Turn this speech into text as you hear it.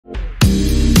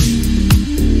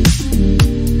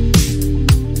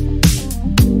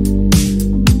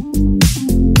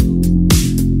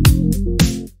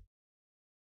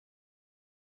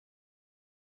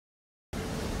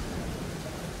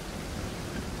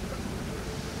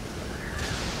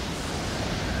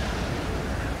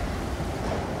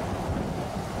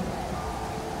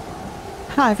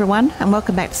Hi everyone, and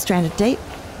welcome back to Stranded Deep.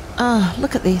 Oh,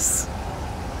 look at this.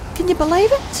 Can you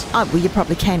believe it? Oh, well, you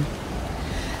probably can.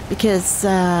 Because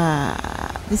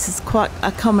this is quite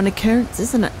a common occurrence,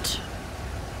 isn't it?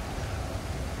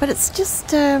 But it's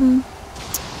just, yeah,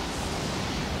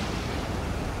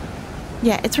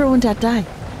 it's ruined our day.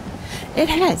 It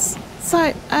has.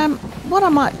 So, what I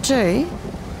might do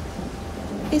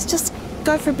is just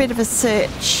go for a bit of a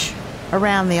search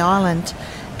around the island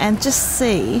and just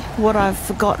see what I've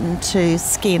forgotten to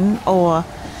skin or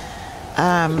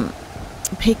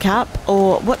pick up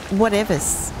or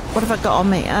whatever's. What have I got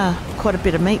on me? Quite a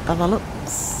bit of meat by the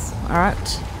looks.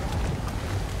 Alright.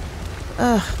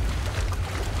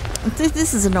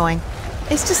 This is annoying.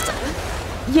 It's just,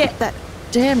 yeah, that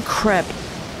damn crab.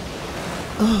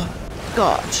 Oh,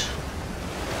 God.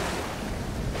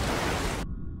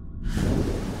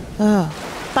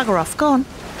 Oh, bugger off. Go on.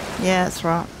 Yeah, that's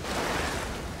right.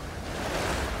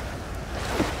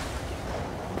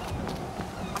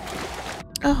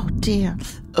 Oh dear.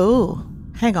 Oh,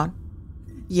 hang on.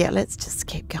 Yeah, let's just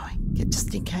keep going,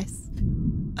 just in case.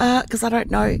 Because I don't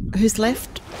know who's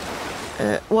left,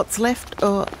 what's left,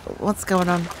 or what's going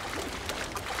on.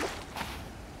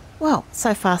 Well,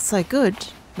 so far so good.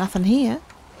 Nothing here.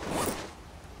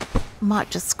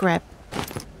 Might just grab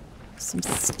some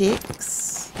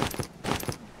sticks.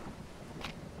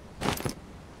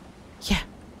 Yeah.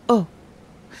 Oh.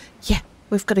 Yeah,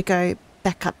 we've got to go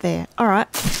back up there. All right.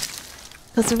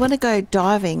 Because we want to go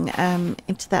diving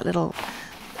into that little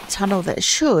tunnel that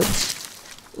should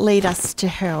lead us to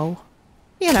hell.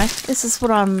 You know, this is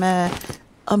what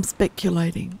I'm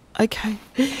speculating. Okay.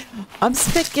 I'm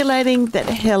speculating that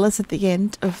hell is at the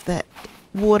end of that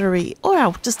watery,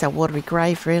 or just our watery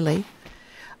grave, really.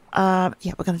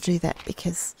 Yeah, we're going to do that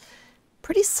because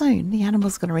pretty soon the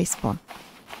animal's going to respawn.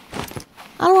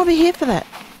 I don't want to be here for that.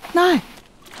 No.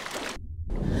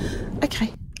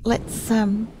 Okay, let's,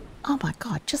 oh my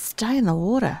God, just stay in the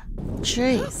water.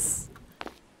 Jeez.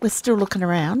 We're still looking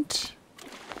around.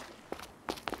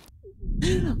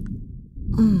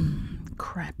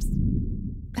 Crabs.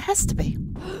 It has to be.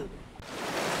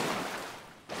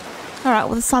 All right,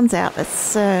 well, the sun's out.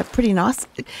 That's pretty nice.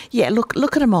 Yeah, look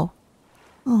at them all.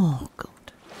 Oh,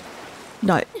 God.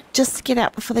 No, just get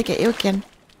out before they get you again.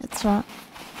 That's right.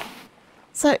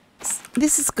 So,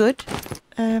 this is good.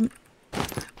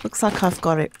 Looks like I've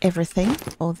got everything.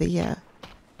 All the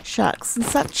sharks and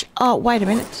such. Oh, wait a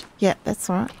minute. Yeah, that's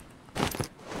all right.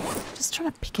 Just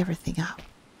trying to pick everything up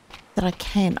that I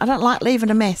can. I don't like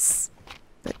leaving a mess.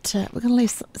 But we're going to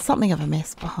leave something of a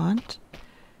mess behind.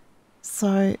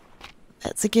 So,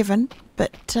 that's a given.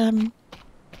 But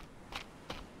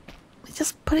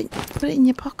just put it in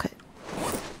your pocket.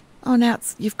 Oh, now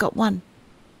you've got one.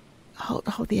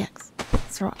 Hold the axe.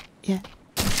 That's right. Yeah.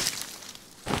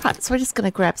 Right, so we're just going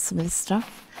to grab some of this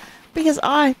stuff because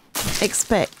I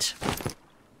expect,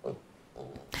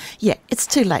 yeah, it's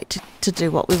too late to do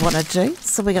what we want to do.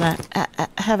 So we're going to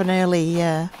have an early,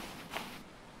 where'd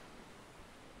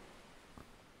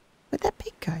that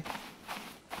pig go?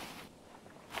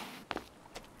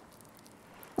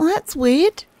 Well, that's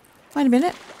weird. Wait a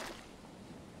minute.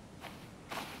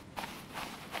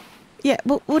 Yeah,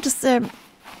 we'll just, we'll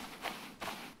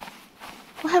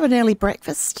have an early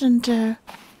breakfast and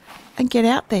get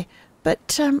out there.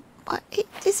 But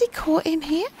is he caught in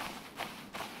here?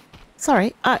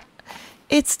 Sorry,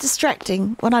 it's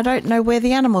distracting when I don't know where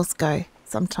the animals go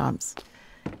sometimes.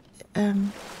 But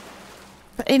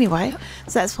anyway,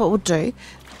 so that's what we'll do.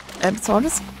 So I'll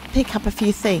just pick up a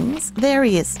few things. There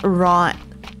he is. Right.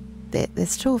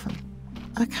 There's two of them.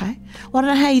 Okay. Well, I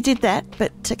don't know how you did that,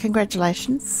 but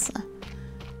congratulations.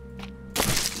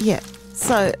 Yeah.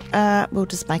 So, we'll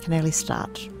just make an early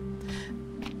start.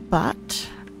 But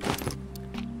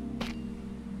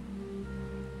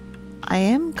I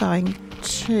am going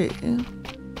to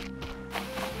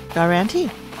go around here.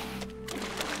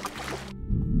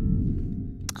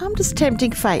 I'm just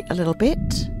tempting fate a little bit.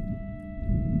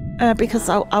 Because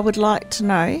I would like to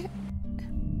know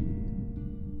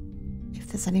if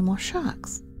there's any more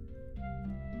sharks.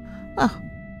 Oh,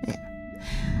 yeah.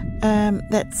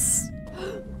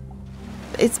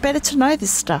 It's better to know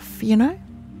this stuff, you know?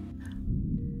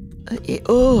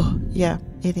 Oh, yeah,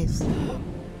 it is.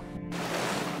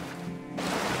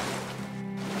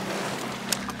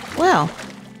 Well,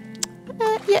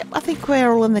 yeah, I think we're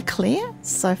all in the clear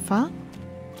so far.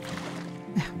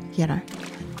 You know,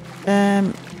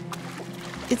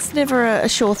 it's never a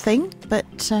sure thing,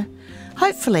 but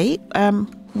hopefully,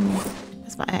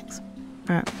 where's my axe?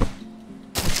 All right.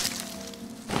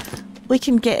 We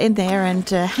can get in there and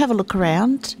have a look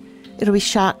around. It'll be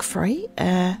shark free.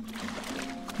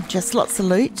 Just lots of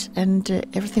loot and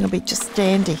everything will be just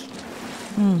dandy.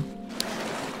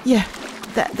 Yeah,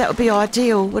 that would be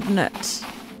ideal, wouldn't it?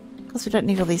 Because we don't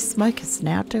need all these smokers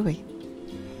now, do we?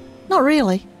 Not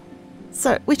really.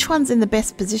 So which one's in the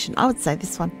best position? I would say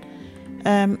this one.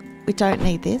 We don't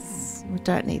need this. We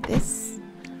don't need this.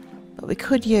 But we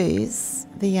could use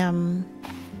the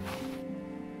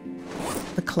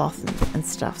cloth and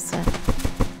stuff, so.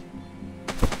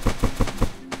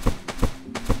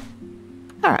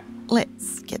 Alright,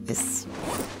 let's get this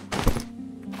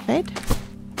fed.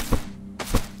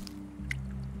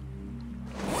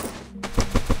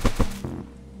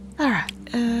 Alright,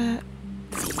 I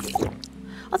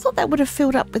thought that would have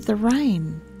filled up with the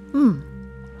rain.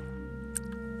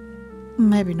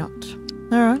 Maybe not.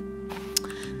 Alright.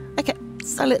 Okay,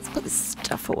 so let's put this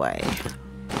stuff away.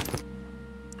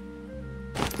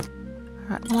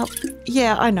 Alright, well,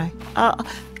 yeah, I know.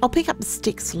 I'll pick up the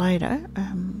sticks later.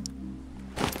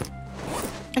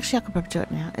 Actually, I could probably do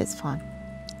it now. It's fine.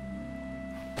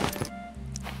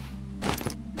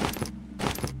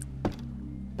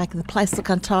 Making the place look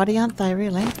untidy, aren't they,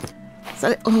 really?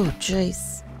 So, oh,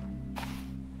 jeez.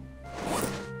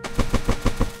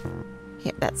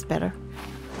 Yep, that's better.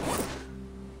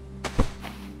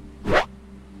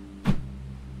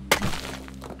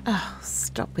 Oh,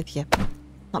 stop with you.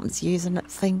 Something's using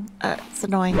that thing. It's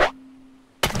annoying.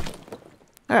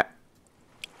 Alright.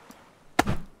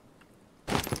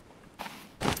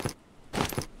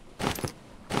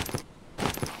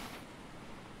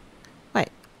 Wait.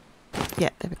 Yeah,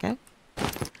 there we go.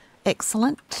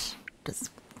 Excellent.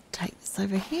 Just take this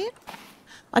over here.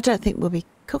 I don't think we'll be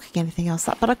cooking anything else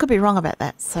up, but I could be wrong about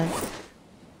that, so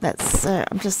that's,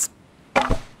 I'm just...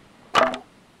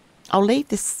 I'll leave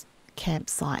this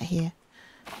campsite here.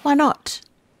 Why not?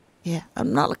 Yeah,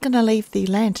 I'm not going to leave the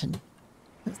lantern.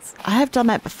 I have done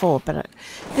that before, but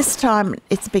this time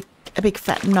it's a big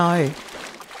fat no.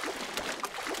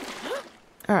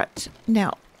 Alright,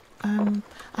 now, I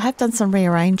have done some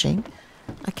rearranging.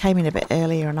 I came in a bit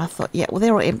earlier and I thought, yeah, well,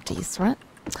 they're all empties, right?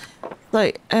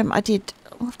 So, I did...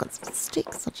 Oh, I've got some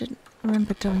sticks. I didn't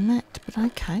remember doing that, but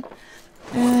okay.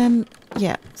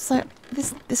 Yeah, so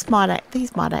these might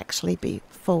actually be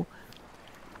full.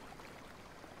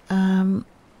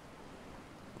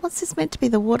 What's this meant to be?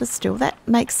 The water still? That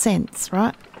makes sense,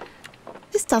 right?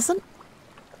 This doesn't.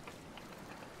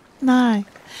 No,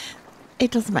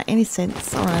 it doesn't make any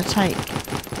sense. I'm going to take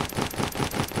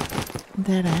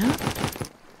that out.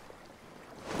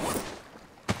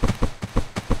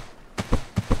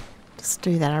 Just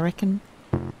do that, I reckon.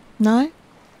 No?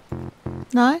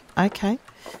 No? Okay.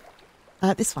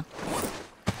 This one.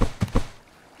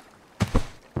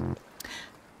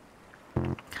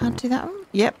 Can't do that one?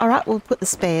 Yep, alright, we'll put the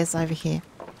spares over here.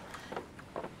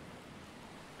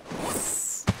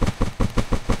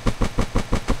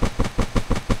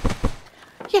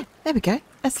 Yeah, there we go.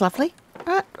 That's lovely.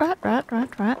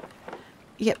 Right.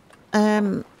 Yep.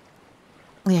 Yeah,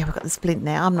 we've got the splint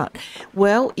now. I'm not...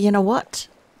 Well, you know what?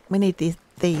 We need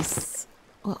these...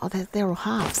 Oh, they're all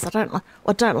halves. I don't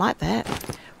like that.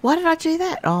 Why did I do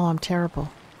that? Oh, I'm terrible.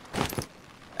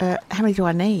 How many do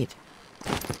I need?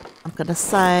 I'm going to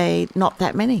say not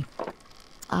that many.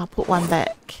 I'll put one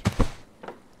back.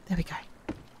 There we go.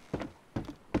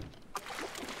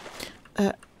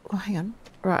 Well, hang on.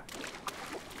 Right.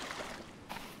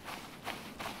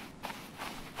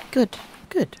 Good.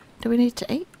 Do we need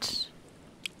to eat?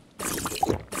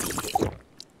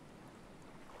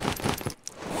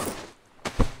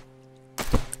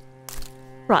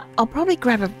 Right, I'll probably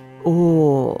grab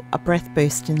a breath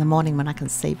boost in the morning when I can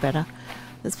see better.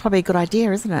 That's probably a good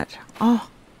idea, isn't it? Oh,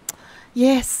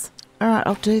 yes. All right,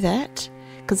 I'll do that.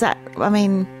 Because that, I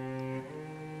mean,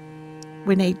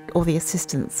 we need all the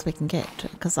assistance we can get.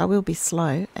 Because I will be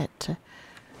slow at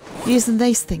using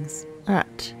these things. All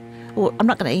right. Well, I'm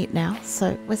not going to eat now.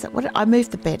 So, where's that? What? I moved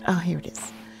the bed. Oh, here it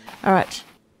is. All right.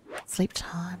 Sleep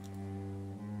time.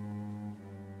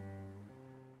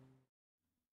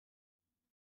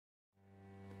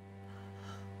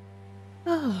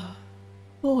 Oh,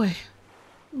 boy.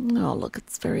 Oh, look,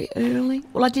 it's very early.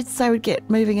 Well, I did say we'd get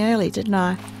moving early, didn't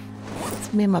I?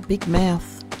 It's me and my big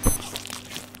mouth.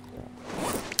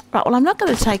 Right, well, I'm not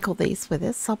going to take all these with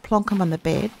us. I'll plonk them on the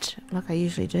bed, like I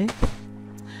usually do.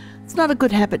 It's not a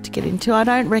good habit to get into. I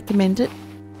don't recommend it.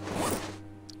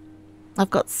 I've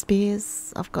got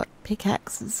spears, I've got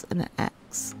pickaxes and an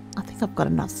axe. I think I've got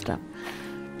enough stuff.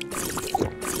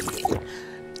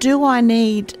 Do I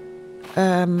need...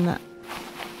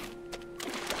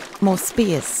 more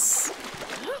spears?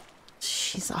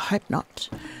 Jeez, I hope not.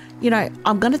 You know,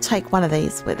 I'm going to take one of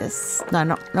these with us. No,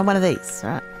 not one of these,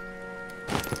 right?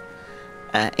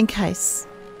 in case.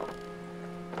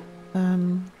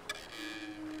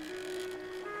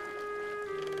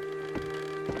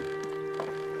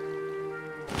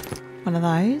 One of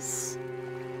those.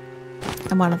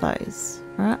 And one of those.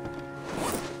 Right?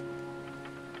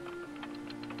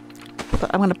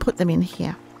 But I'm going to put them in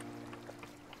here.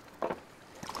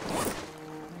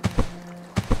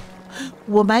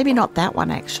 Well, maybe not that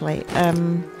one, actually.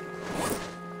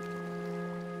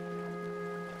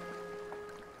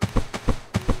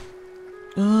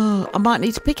 Oh, I might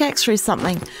need to pickaxe through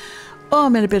something. Oh,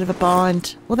 I'm in a bit of a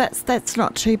bind. Well, that's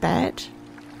not too bad.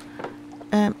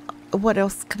 What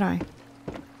else can I?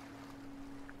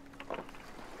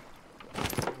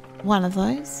 One of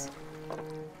those.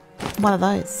 One of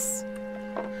those.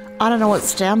 I don't know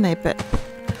what's down there, but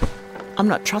I'm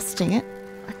not trusting it.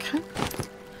 Okay.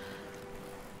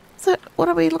 So, what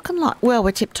are we looking like? Well,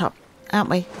 we're tip-top, aren't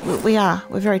we? We are.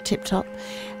 We're very tip-top.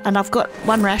 And I've got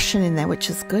one ration in there, which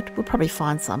is good. We'll probably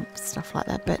find some stuff like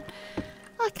that, but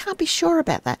I can't be sure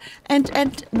about that.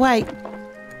 And wait.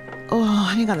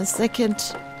 Oh, hang on a second.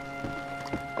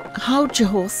 Hold your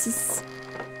horses.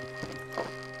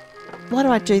 Why do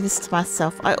I do this to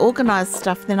myself? I organise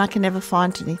stuff, then I can never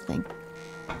find anything.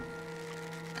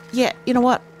 Yeah, you know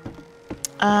what?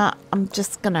 I'm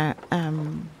just gonna,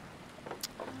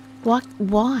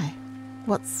 why?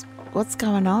 What's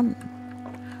going on?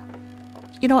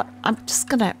 You know what? I'm just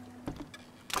gonna...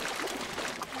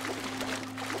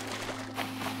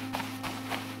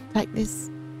 take this.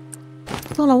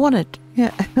 That's all I wanted.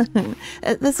 Yeah.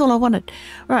 That's all I wanted.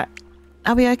 Right.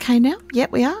 Are we okay now?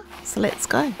 Yep, we are. So let's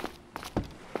go.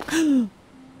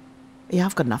 Yeah,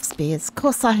 I've got enough spears. Of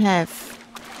course I have.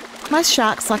 Most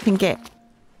sharks I can get...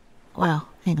 Well,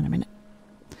 hang on a minute.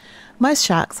 Most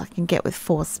sharks I can get with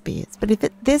 4 spears. But if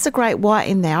there's a great white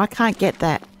in there, I can't get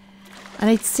that. I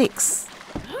need 6.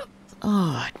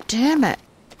 Oh, damn it.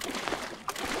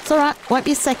 It's alright. Won't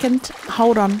be a second.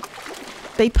 Hold on.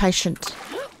 Be patient.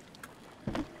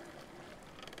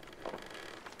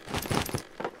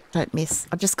 Don't miss.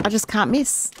 I just can't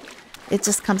miss. It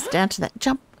just comes down to that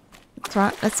jump. That's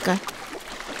right. Let's go.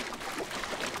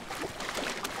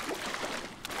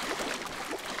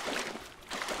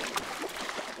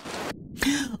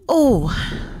 Oh,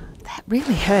 that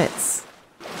really hurts.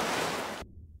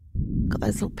 Got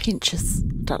those little pinches.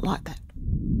 Don't like that.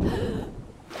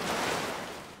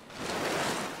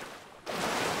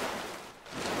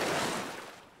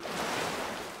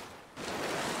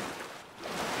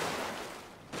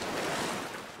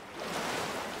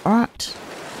 All right.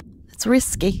 It's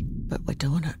risky, but we're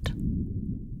doing it.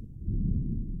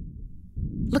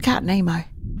 Look out, Nemo.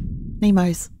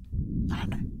 Nemo's. I don't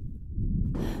know.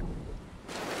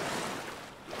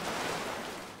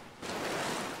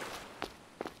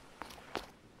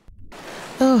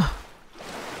 Oh.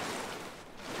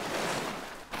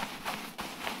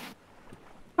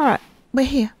 All right, we're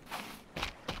here.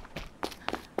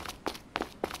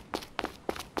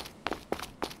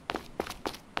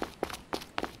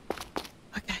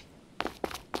 Okay.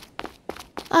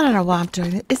 I don't know why I'm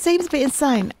doing it. It seems a bit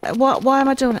insane. Why am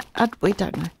I doing it? We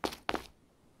don't know.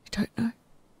 We don't know.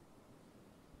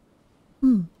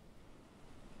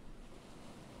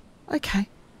 Okay.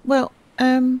 Well,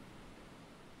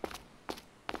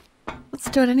 let's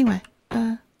do it anyway.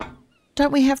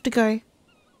 Don't we have to go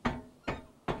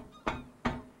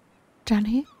down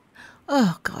here?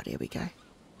 Oh, God, here we go.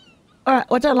 All right,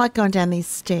 well, I don't like going down these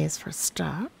stairs for a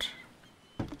start.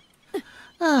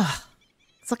 Oh,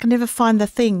 it's like I never find the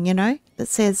thing, you know, that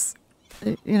says,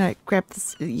 you know, grab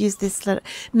this, use this letter.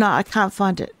 No, I can't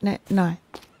find it. No.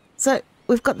 So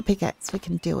we've got the pickaxe. We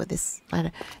can deal with this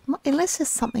later. Unless there's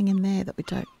something in there that we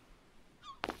don't.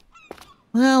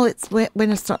 Well, we're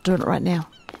just not doing it right now.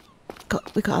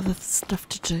 We've got other stuff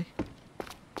to do.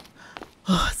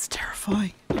 Oh, it's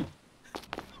terrifying.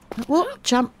 Whoop,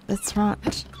 jump. That's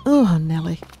right. Oh,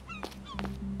 Nelly.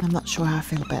 I'm not sure how I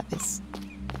feel about this.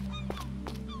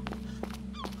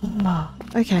 Oh,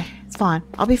 okay, it's fine.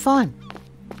 I'll be fine.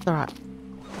 It's all right.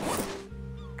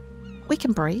 We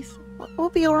can breathe. We'll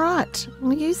be all right.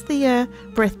 We'll use the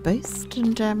breath boost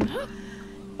and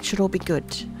it should all be good.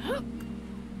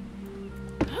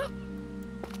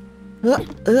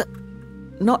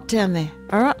 Not down there.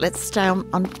 All right, let's stay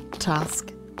on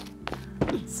task.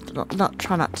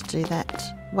 Try not to do that.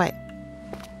 Wait.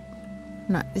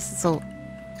 No, this is all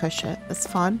kosher. That's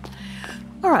fine.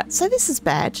 All right, so this is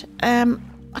bad.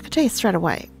 I can tell you straight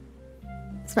away.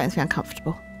 This makes me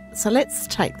uncomfortable. So let's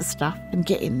take the stuff and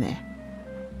get in there.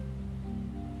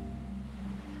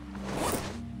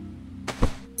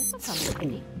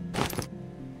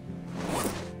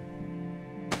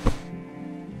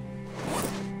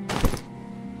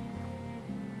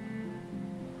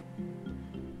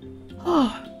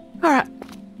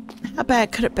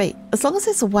 bad could it be? As long as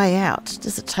there's a way out,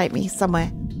 does it take me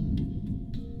somewhere?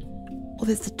 Oh,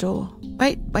 there's a door.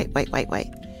 Wait.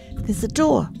 There's a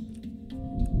door.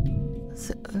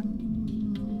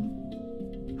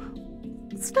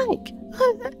 Snake.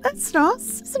 Oh, that's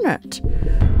nice, isn't it?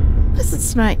 There's a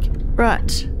snake.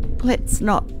 Right. Let's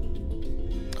not.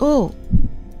 Oh.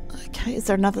 Okay, is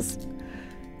there another?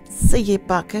 See you,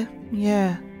 Bucker.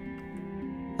 Yeah.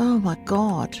 Oh my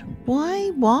God.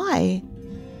 Why?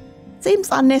 Seems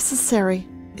unnecessary.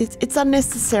 It's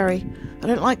unnecessary. I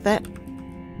don't like that.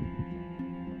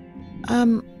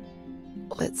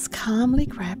 Let's calmly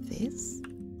grab this.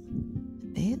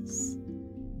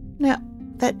 Now,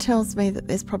 that tells me that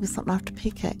there's probably something I have to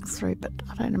pickaxe through, but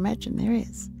I don't imagine there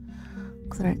is.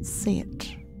 Because I don't see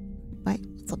it. Wait,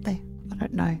 what's up there? I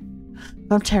don't know.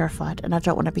 I'm terrified and I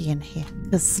don't want to be in here.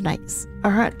 There's snakes.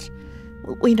 Alright.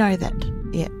 We know that.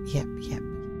 Yep.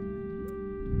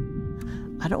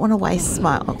 I don't want to waste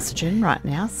my oxygen right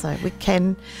now, so we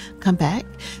can come back.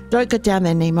 Don't go down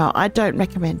there, Nemo. I don't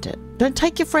recommend it. Don't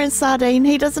take your friend Sardine.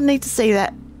 He doesn't need to see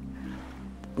that.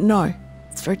 No.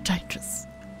 It's very dangerous.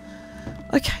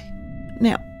 Okay.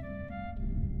 Now,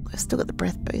 we've still got the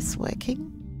breath boost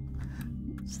working.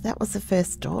 So that was the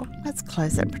first door. Let's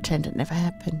close it and pretend it never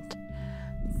happened.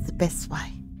 It's the best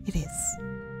way. It is.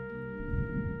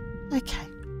 Okay.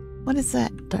 What is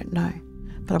that? Don't know.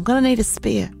 But I'm going to need a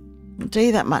spear. I'll do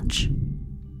you that much.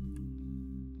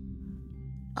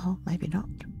 Oh, maybe not.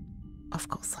 Of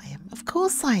course I am. Of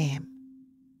course I am.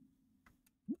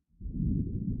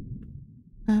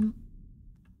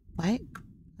 Wait.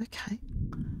 Okay.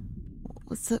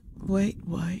 What's it? Wait.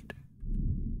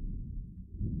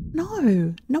 No,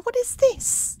 what is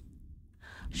this?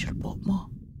 I should have bought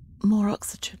more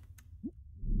oxygen.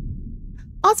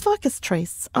 Oh, it's ficus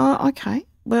trees. Oh, okay.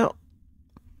 Well,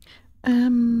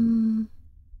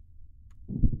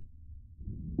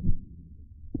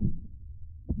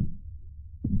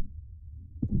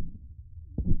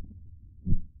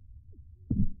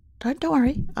 Don't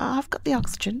worry. I've got the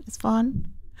oxygen. It's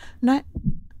fine. No.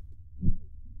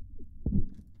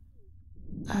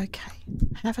 Okay.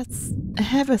 Have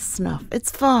a snuff.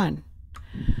 It's fine.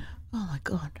 Oh my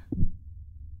God.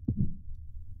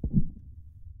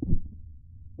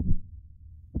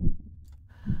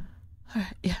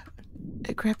 Alright, yeah.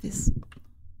 Grab this.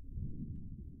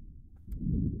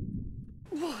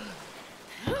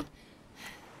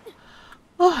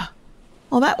 Oh,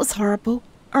 well, that was horrible.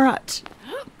 Alright.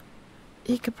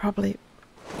 You could probably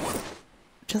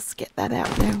just get that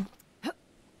out now.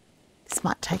 This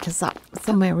might take us up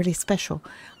somewhere really special,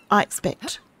 I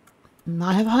expect. And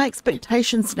I have high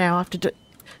expectations now after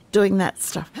doing that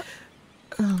stuff.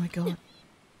 Oh my God.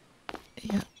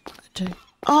 Yeah, I do.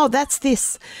 Oh, that's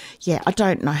this. Yeah, I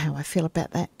don't know how I feel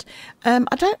about that. I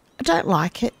don't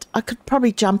like it. I could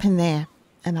probably jump in there,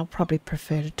 and I'll probably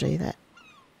prefer to do that.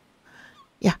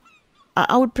 Yeah,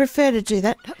 I would prefer to do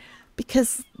that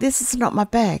because this is not my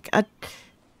bag.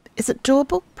 Is it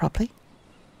doable? Probably.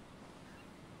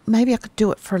 Maybe I could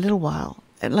do it for a little while,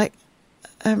 like,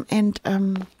 and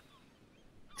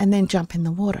then jump in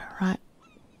the water, right?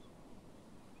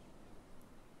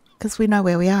 Because we know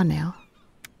where we are now.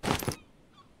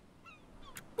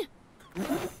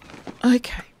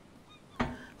 Okay. Well,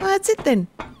 that's it then.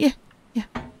 Yeah.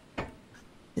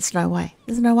 There's no way.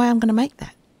 There's no way I'm going to make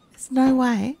that. There's no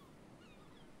way.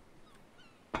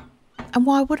 And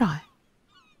why would I?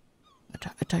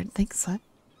 I don't think so.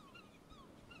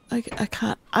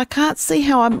 I can't see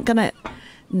how I'm going to...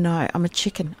 No, I'm a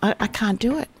chicken. I can't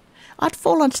do it. I'd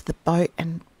fall onto the boat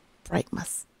and break my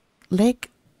leg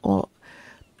or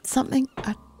something.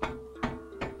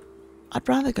 I'd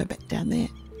rather go back down there.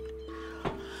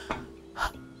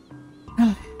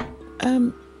 No.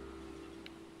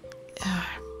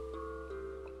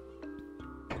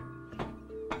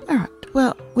 Alright,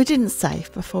 well, we didn't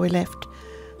save before we left.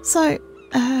 So,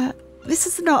 this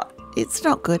is not... It's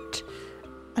not good.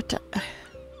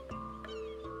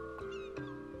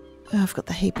 I've got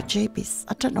the heebie-jeebies.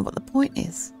 I don't know what the point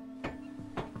is.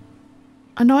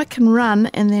 I know I can run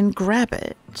and then grab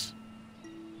it.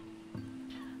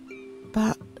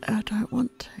 But I don't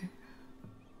want to.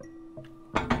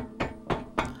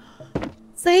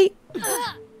 See?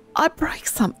 I broke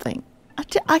something. I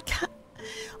can't.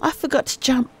 I forgot to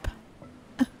jump.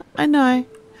 I know.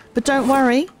 But don't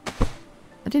worry.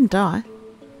 I didn't die.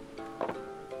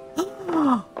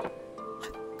 Oh, I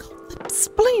got the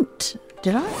splint.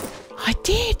 Did I? I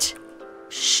did.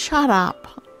 Shut up.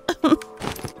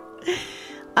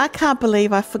 I can't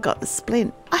believe I forgot the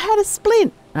splint. I had a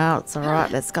splint. Oh, it's all right.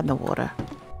 Let's go in the water.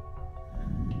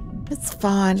 It's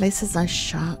fine. At least there's no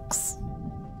sharks.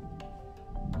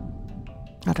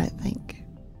 I don't think.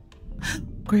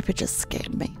 Creeper just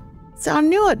scared me. So I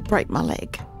knew I'd break my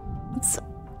leg.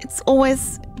 It's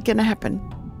always gonna happen.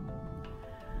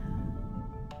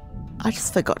 I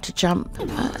just forgot to jump.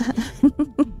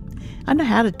 I know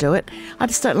how to do it. I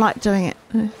just don't like doing it.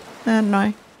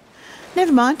 No.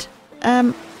 Never mind.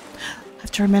 I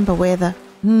have to remember where the...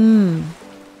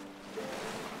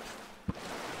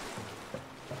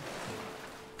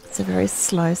 It's a very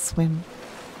slow swim.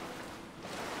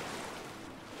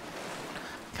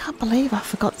 Can't believe I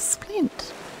forgot the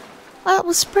splint. I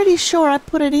was pretty sure I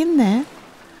put it in there.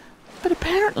 But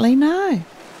apparently no.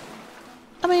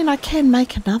 I mean, I can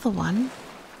make another one.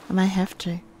 I may have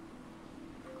to.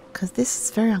 Because this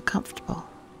is very uncomfortable.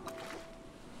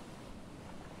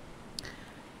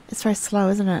 It's very slow,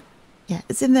 isn't it? Yeah,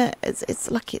 it's in the...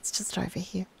 It's lucky it's just over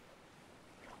here.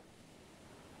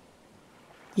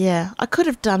 Yeah, I could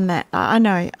have done that. I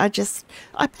know.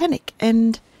 I panic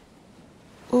and...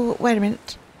 Oh, wait a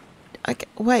minute. Okay,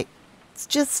 wait. It's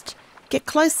just... Get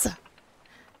closer.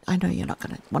 I know you're not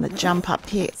going to want to jump up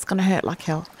here. It's going to hurt like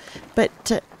hell.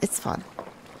 But it's fine.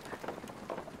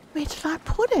 Where did I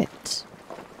put it?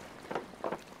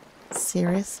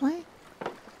 Seriously?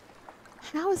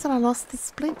 How is it I lost the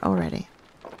splint already?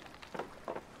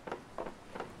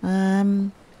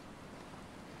 Oh,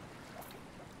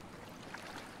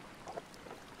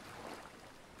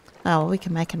 well, we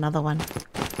can make another one.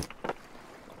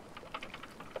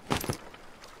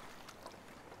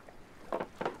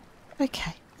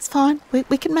 Okay, it's fine.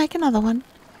 We can make another one.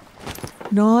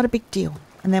 Not a big deal.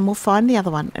 And then we'll find the other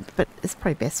one. But it's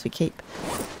probably best we keep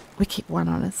one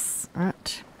on us,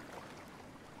 right?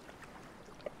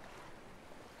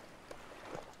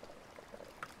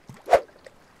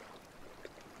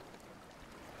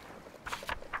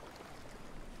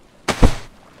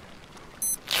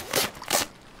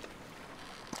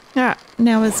 Alright,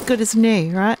 now as good as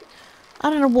new, right? I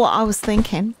don't know what I was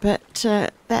thinking, but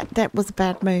that was a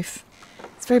bad move.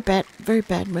 It's very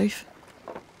bad move.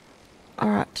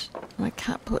 Alright, I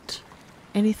can't put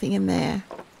anything in there.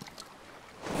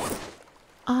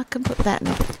 I can put that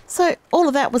in. So all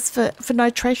of that was for no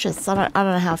treasures. I don't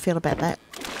know how I feel about that.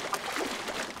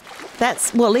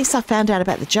 Well, at least I found out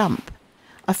about the jump.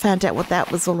 I found out what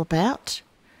that was all about,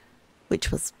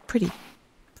 which was pretty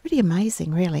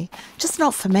amazing, really. Just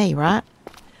not for me, right?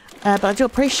 But I do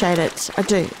appreciate it. I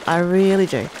do. I really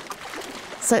do.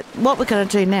 So what we're going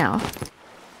to do now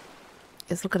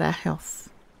is look at our health.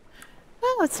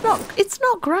 Oh, it's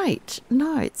not great.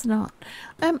 No, it's not.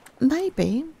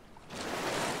 Maybe.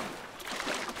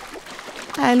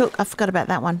 Hey, look, I forgot about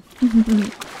that one.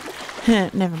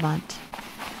 Never mind.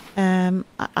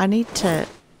 I need to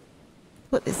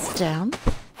put this down.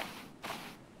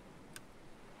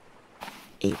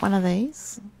 Eat one of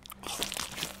these.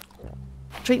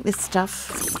 Drink this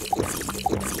stuff.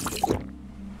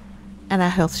 And our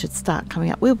health should start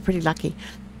coming up. We were pretty lucky.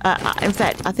 In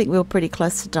fact, I think we were pretty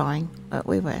close to dying.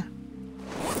 We were.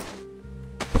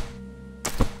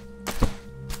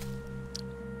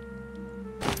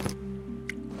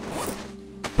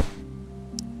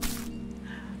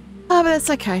 Oh, but that's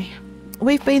okay.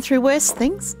 We've been through worse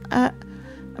things,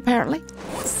 apparently.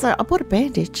 So I bought a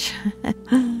bandage.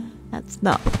 That's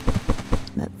not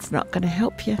going to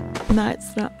help you. No,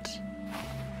 it's not.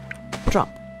 Drop.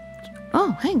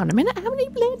 Oh, hang on a minute. How many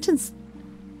lanterns?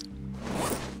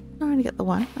 I only got the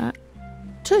one.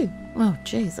 2. Oh,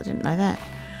 jeez, I didn't know that.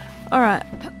 All right.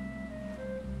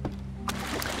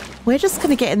 We're just going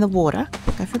to get in the water.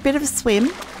 Go for a bit of a swim.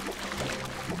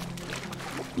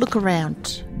 Look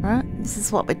around. All right. This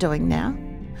is what we're doing now.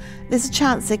 There's a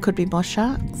chance there could be more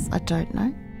sharks. I don't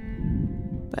know.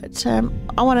 But I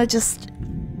want to just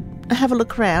have a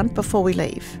look around before we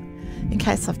leave, in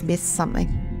case I've missed something.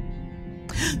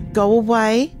 Go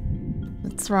away.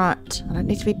 That's right. I don't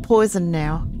need to be poisoned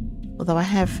now. Although I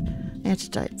have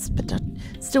antidotes, but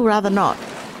I'd still rather not.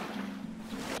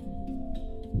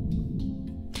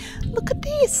 Look at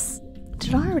this.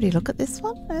 Did I already look at this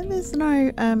one? There's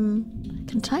no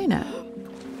container.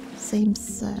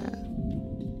 Seems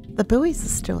the buoys are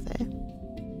still there.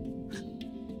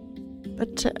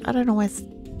 But I don't always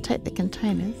take the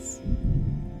containers.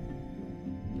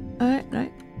 Oh, no.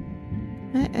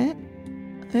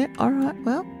 Alright,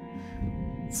 well.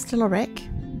 Still a wreck.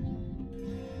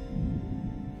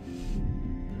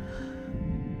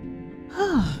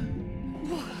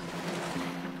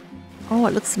 Oh,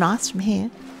 it looks nice from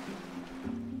here.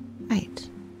 Wait.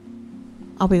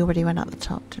 Oh, we already went up the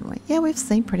top, didn't we? Yeah, we've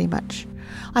seen pretty much.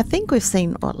 I think we've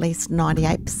seen at least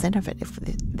 98% of it. If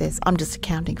there's, I'm just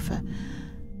accounting for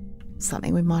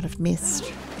something we might have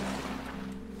missed.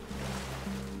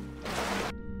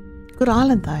 Good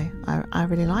island though. I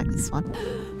really like this one.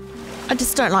 I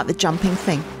just don't like the jumping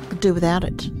thing. Could do without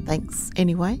it. Thanks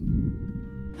anyway.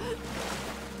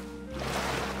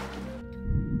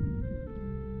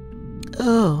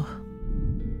 Oh.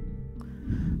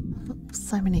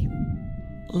 So many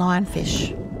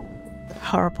lionfish.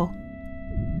 Horrible.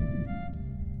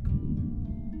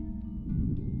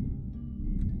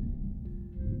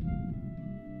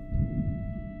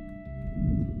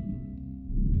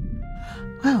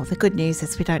 Well, the good news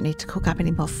is we don't need to cook up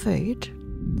any more food,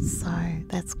 so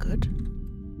that's good.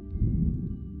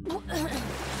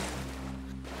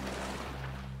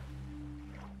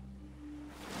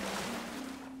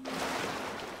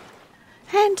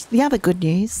 And the other good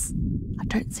news, I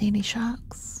don't see any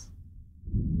sharks.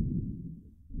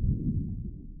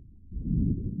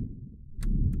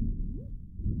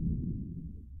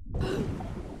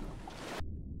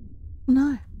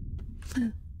 No.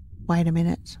 Wait a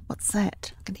minute. What's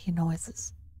that? I can hear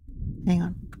noises. Hang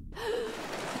on.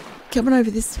 Coming over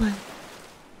this way.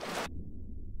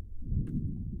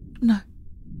 No.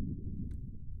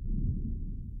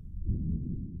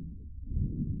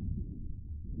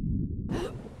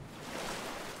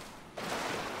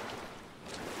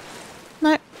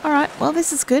 No. All right. Well,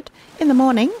 this is good. In the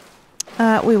morning,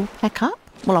 we will pack up.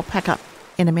 Well, I'll pack up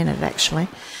in a minute, actually.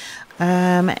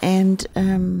 And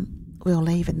we'll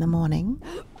leave in the morning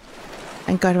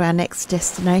and go to our next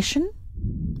destination.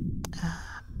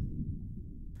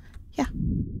 Yeah.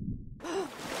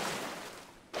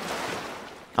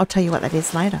 I'll tell you what that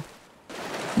is later.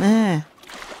 Yeah.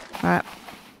 All right.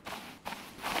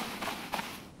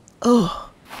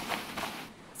 Oh,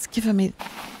 it's giving me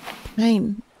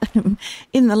pain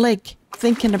in the leg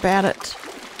thinking about it.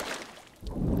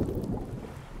 All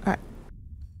right.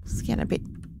 It's getting a bit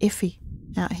iffy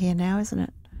out here now, isn't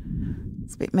it?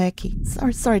 It's a bit murky.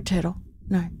 Sorry, turtle.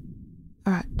 No.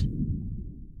 All right.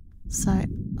 So,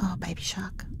 oh, baby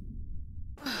shark.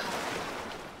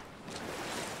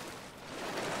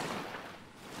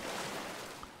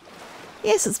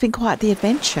 Yes, it's been quite the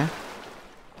adventure.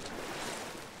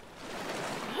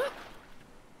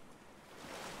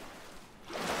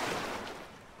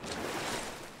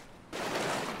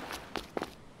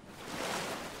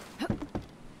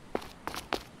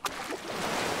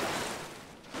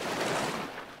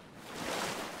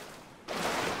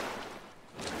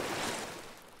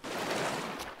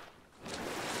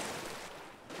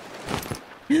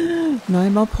 No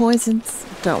more poisons.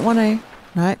 Don't want to.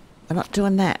 No, we're not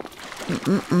doing that.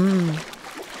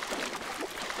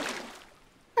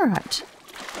 All right.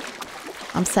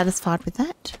 I'm satisfied with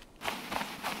that.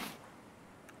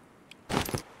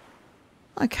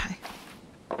 Okay.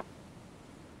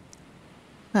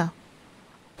 Well,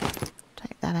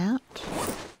 take that out.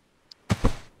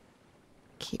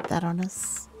 Keep that on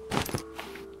us.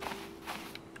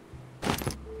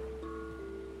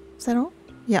 Is that all?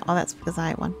 Yeah, oh, that's because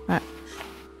I ate one. Right.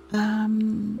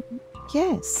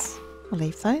 Yes. We'll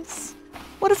leave those.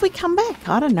 What if we come back?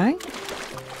 I don't know.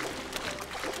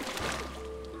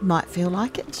 Might feel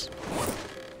like it.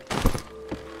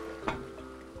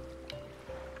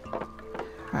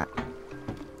 Right.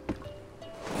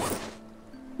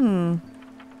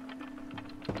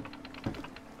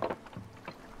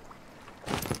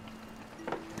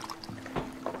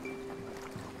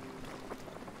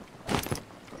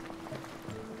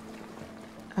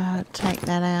 Take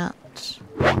that out.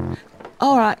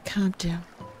 All right, calm down.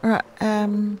 All right,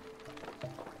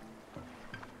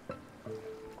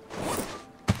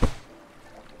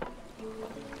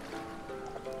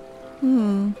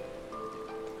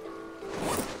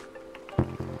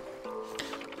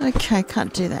 Okay,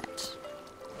 can't do that.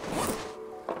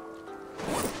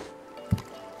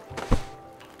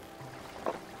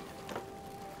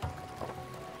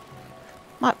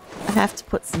 Might have to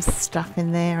put some stuff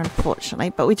in there, unfortunately,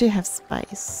 but we do have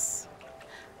space.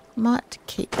 Might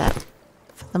keep that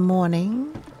for the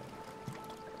morning.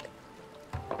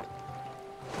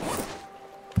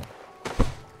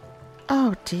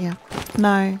 Oh dear,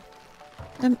 no.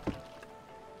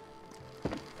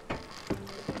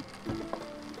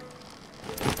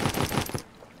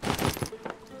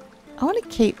 I want to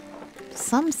keep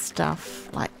some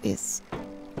stuff like this.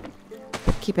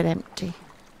 Keep it empty.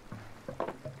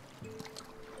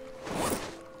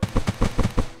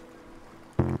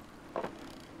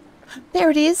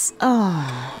 There it is.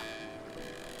 Oh,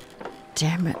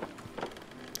 damn it.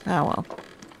 Oh well,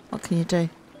 what can you do?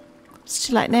 It's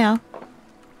too late now.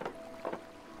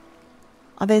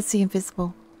 Oh, there's the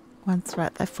invisible ones,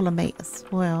 right? They're full of meat as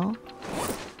well.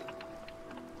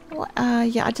 Well,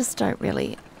 yeah, I just don't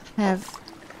really have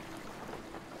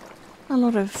a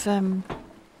lot of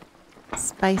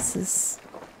bases.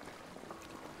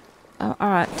 Oh,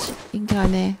 alright, you can go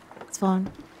in there. It's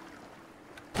fine.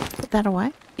 Put that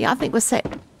away. Yeah, I think we're set.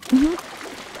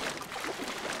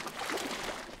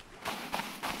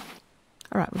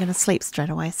 Alright, we're going to sleep straight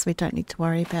away so we don't need to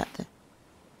worry about the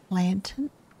lantern.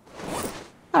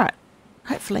 Alright,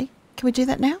 hopefully. Can we do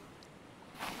that now?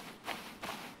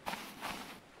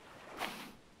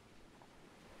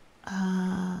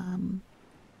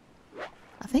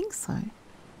 I think so.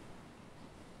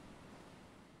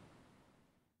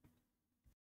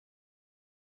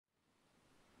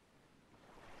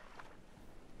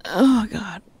 Oh,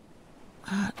 God.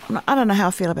 I don't know how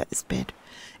I feel about this bed.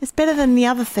 It's better than the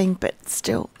other thing, but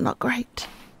still not great.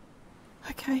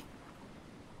 Okay.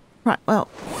 Right, well.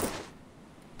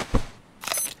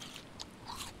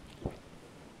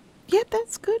 Yeah,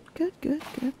 that's good, good, good,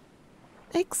 good.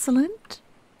 Excellent.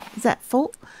 Is that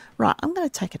full? Right, I'm going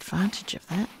to take advantage of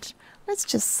that. Let's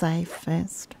just save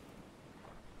first.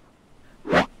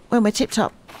 When we're tip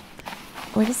top.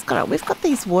 We've got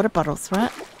these water bottles,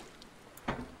 right?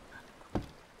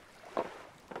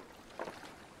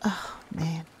 Oh,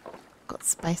 man. Got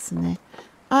space in there.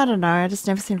 I don't know. I just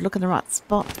never seem to look in the right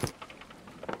spot.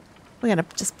 We're going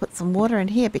to just put some water in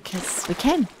here because we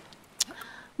can.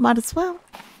 Might as well.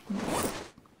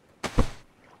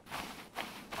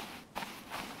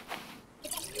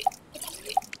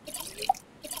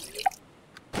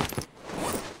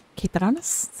 Keep it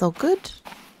honest. It's all good.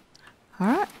 All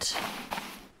right.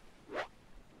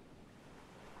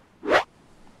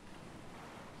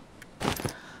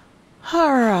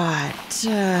 All right.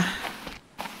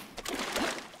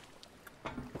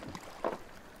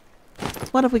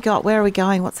 What have we got? Where are we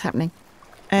going? What's happening?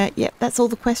 Yep, that's all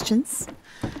the questions.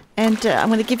 And I'm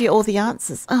going to give you all the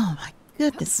answers. Oh, my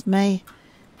goodness me.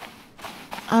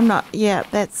 I'm not... Yeah,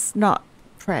 that's not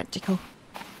practical.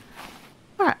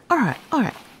 All right, all right, all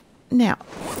right. Now,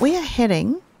 we are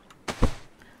heading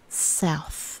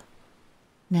south.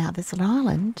 Now, there's an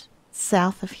island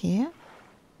south of here.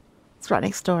 It's right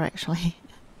next door, actually.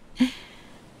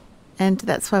 And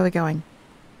that's where we're going.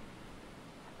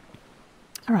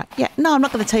 All right. Yeah. No, I'm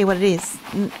not going to tell you what it is.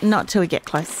 Not till we get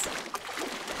close.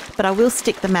 But I will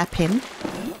stick the map in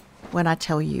when I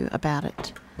tell you about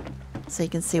it. So you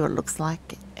can see what it looks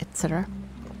like, etc.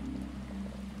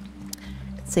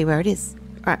 See where it is.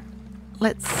 All right.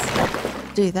 Let's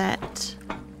do that.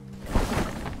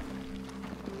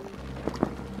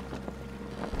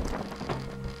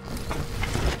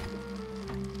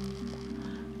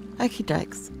 Okie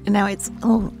dokes. And now it's...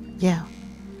 Oh, yeah.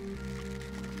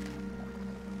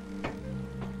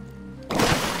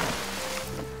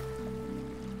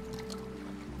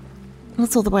 Well,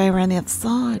 it's all the way around the other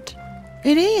side.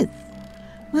 It is.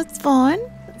 That's fine.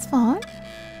 That's fine.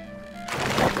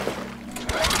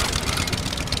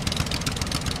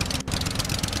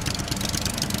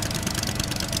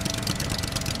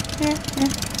 Yeah.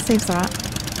 Seems alright.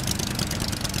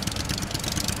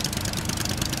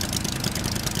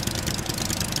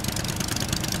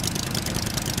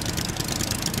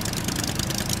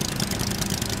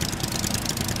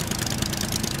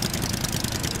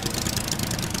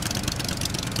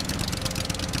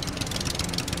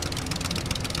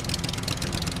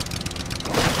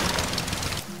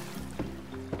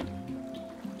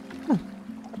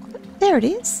 There it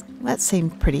is. That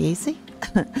seemed pretty easy.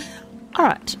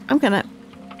 Alright, I'm gonna...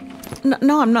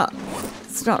 No, I'm not.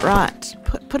 It's not right.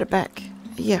 Put it back.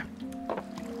 Yeah.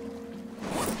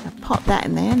 I'll pop that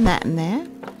in there and that in there.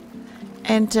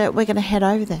 And we're gonna head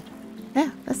over there.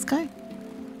 Yeah, let's go.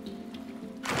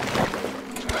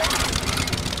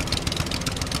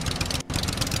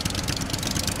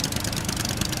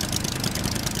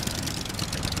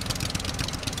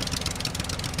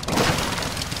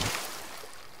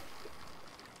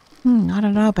 I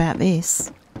don't know about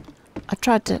this. I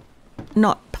tried to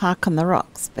not park on the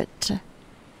rocks, but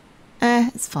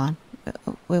it's fine.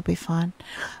 We'll be fine.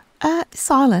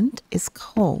 This island is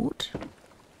called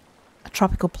A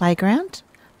Tropical Playground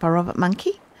by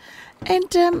robertmonkey.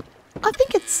 And I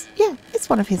think it's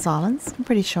one of his islands, I'm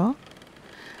pretty sure.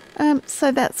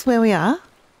 So that's where we are.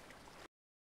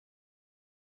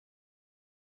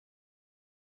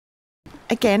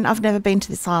 Again, I've never been to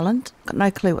this island. Got no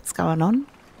clue what's going on.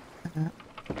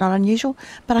 Not unusual,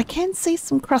 but I can see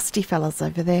some crusty fellas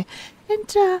over there,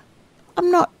 and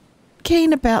I'm not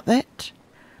keen about that.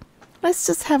 Let's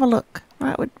just have a look.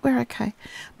 Right, we're okay,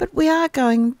 but we are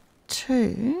going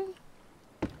to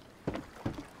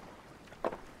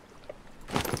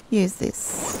use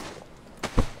this.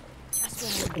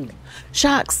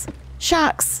 Sharks!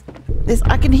 Sharks!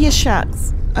 I can hear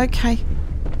sharks. Okay,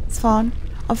 it's fine.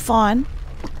 I'm fine.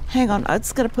 Hang on, I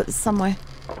just got to put this somewhere.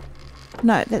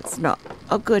 No, that's not.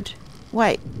 Oh, good.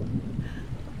 Wait.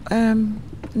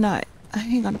 No.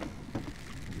 Hang on.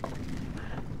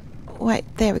 Wait,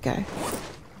 there we go.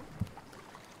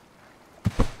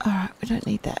 Alright, we don't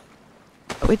need that.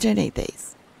 But we do need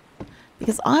these.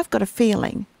 Because I've got a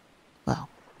feeling... Well...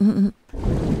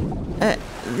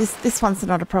 this one's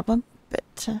not a problem.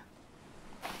 But...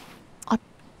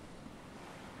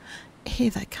 here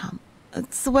they come.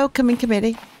 It's the welcoming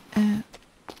committee.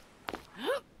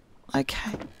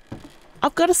 Okay.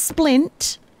 I've got a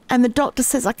splint, and the doctor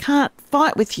says I can't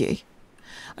fight with you.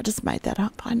 I just made that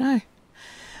up, I know.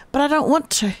 But I don't want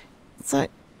to. So,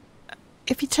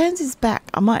 if he turns his back,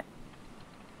 I might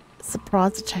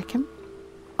surprise attack him.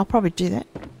 I'll probably do that.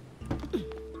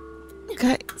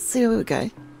 Okay, see where we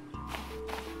go.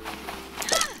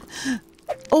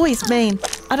 Oh, he's mean.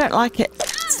 I don't like it.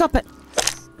 Stop it.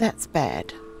 That's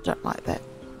bad. Don't like that.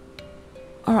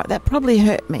 Alright, that probably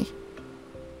hurt me.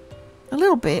 A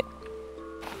little bit.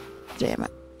 Damn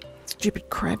it. Stupid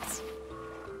crabs.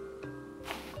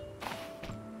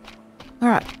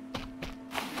 Alright.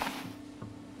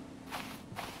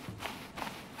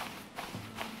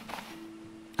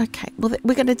 Okay, well,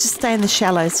 we're going to just stay in the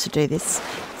shallows to do this.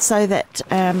 So that,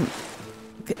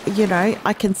 you know,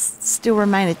 I can still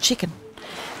remain a chicken.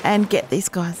 And get these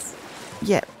guys.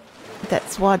 Yeah,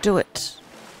 that's why I do it.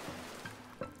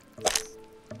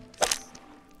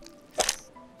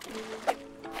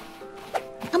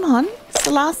 Come on, it's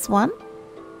the last one.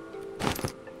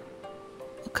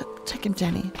 Okay, take him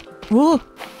down here. Whoa!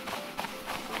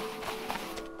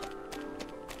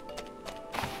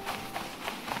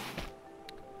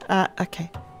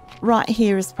 Okay. Right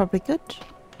here is probably good.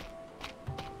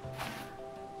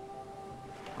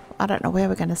 I don't know where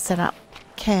we're going to set up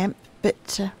camp,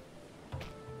 but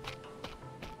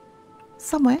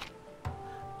somewhere.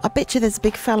 I bet you there's a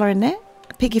big fella in there.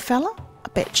 A piggy fella. I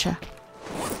bet you.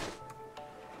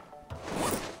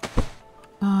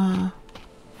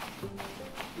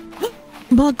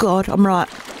 My God, I'm right.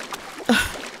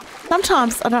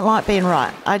 Sometimes I don't like being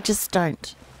right. I just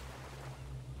don't.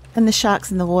 And the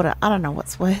shark's in the water. I don't know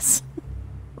what's worse.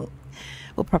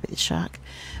 Well, probably the shark.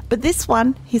 But this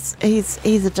one, he's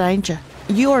a danger.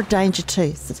 You're a danger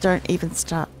too, so don't even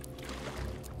start.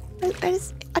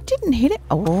 I didn't hit it.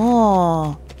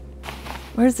 Oh.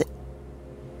 Where is it?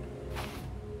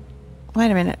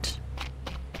 Wait a minute.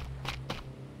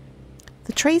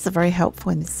 The trees are very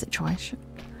helpful in this situation.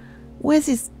 Where's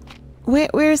his...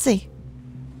 Where is he?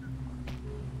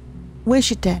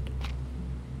 Where's your dad?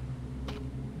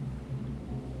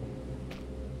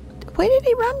 Where did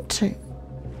he run to?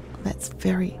 That's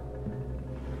very...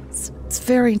 It's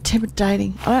very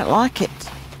intimidating. I don't like it.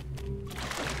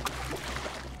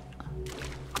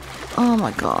 Oh my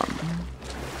God.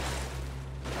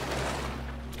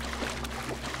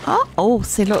 Oh,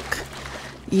 see, look.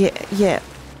 Yeah,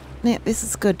 this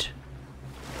is good.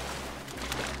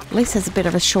 At least there's a bit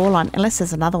of a shoreline. Unless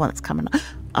there's another one that's coming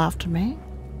after me.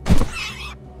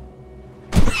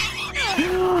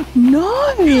 No.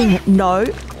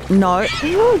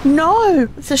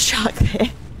 There's a shark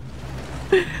there.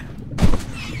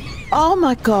 Oh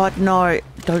my God, no.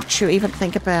 Don't you even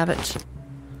think about it.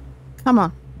 Come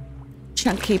on.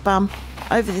 Chunky bum.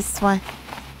 Over this way.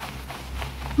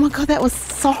 Oh my God, that was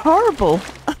so horrible.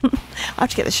 I have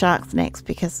to get the sharks next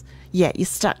because, yeah, you're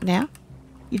stuck now.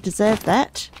 You deserve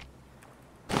that.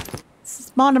 This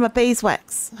is mine and my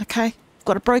beeswax, okay?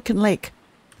 Got a broken leg.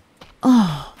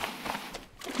 Oh.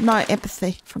 No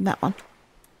empathy from that one.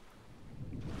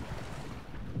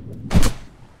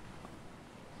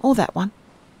 Or that one.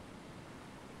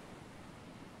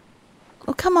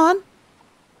 Oh, come on.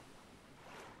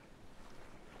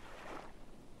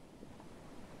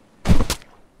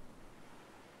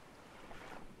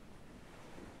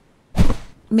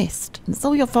 Missed. It's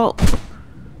all your fault.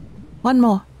 One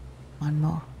more.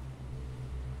 Okay,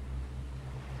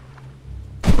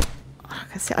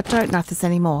 see, I don't know if there's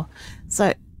any more. So,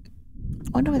 I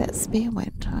wonder where that spear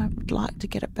went. I would like to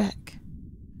get it back.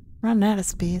 Running out of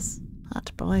spears. Hard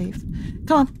to believe.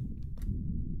 Come on.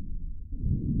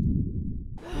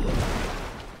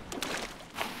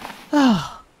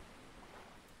 Oh.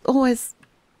 Always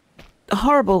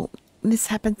horrible when this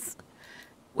happens.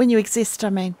 When you exist, I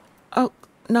mean. Oh,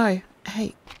 no.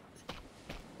 Hey.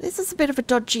 This is a bit of a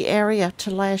dodgy area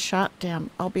to lay a shark down,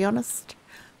 I'll be honest.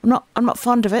 I'm not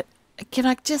fond of it. Can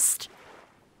I just...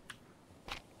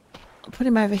 I'll put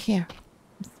him over here.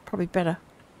 It's probably better.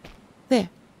 There.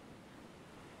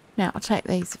 Now, I'll take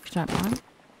these if you don't mind.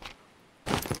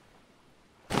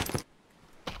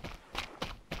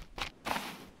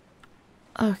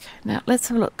 Okay, now let's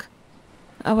have a look.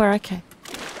 Oh, we're okay.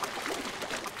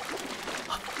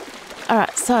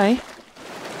 Alright, so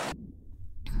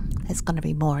there's going to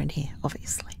be more in here,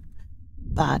 obviously.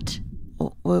 But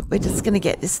we're just going to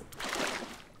get this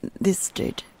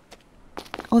dude.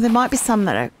 Or there might be some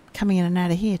that are coming in and out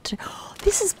of here too. Oh,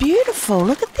 this is beautiful.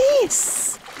 Look at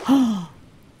this. Oh,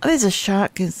 there's a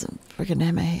shark. There's a friggin'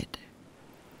 hammerhead.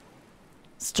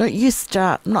 Don't you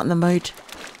start. I'm not in the mood.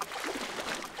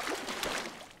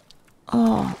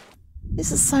 Oh,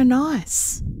 this is so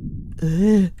nice.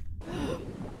 Ugh.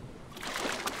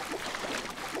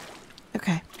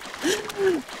 Okay.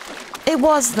 It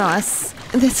was nice.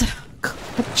 There's a... God,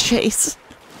 jeez.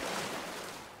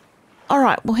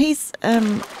 Alright, well he's...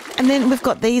 and then we've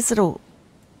got these little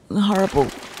horrible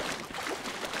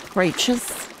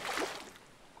creatures.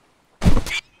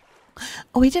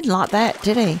 Oh, he didn't like that,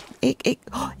 did he?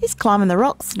 He's climbing the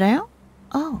rocks now.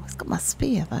 Oh, he's got my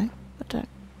spear though.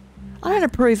 I don't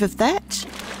approve of that.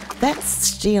 That's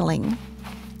stealing.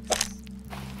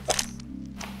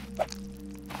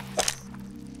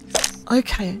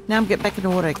 Okay, now I'm getting back in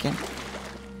order again.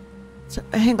 So,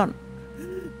 hang on.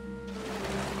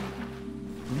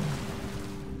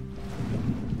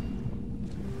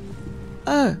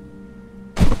 Oh.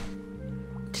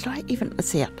 Did I even...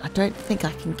 See, I don't think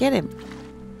I can get him.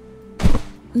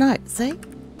 No, see?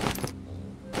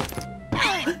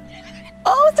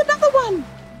 Oh, it's another one!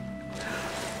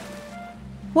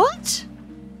 What?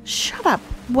 Shut up.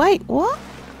 Wait, what?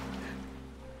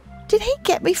 Did he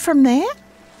get me from there?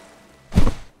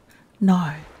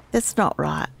 No, that's not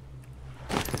right.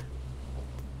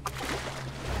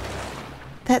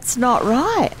 That's not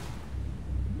right.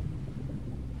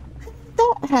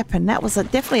 That happened. That was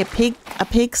definitely a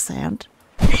pig sound.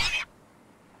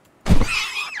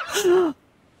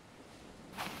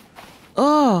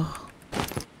 Oh,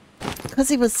 because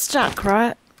he was stuck,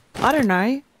 right? I don't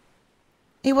know.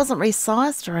 He wasn't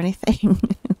resized or anything.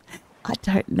 I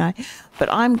don't know, but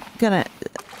I'm gonna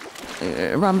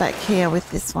run back here with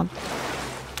this one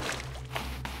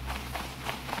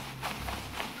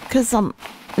because I'm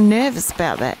nervous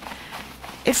about that.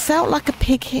 It felt like a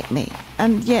pig hit me,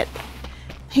 and yet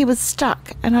he was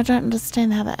stuck, and I don't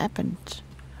understand how that happened.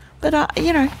 But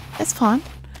you know, that's fine.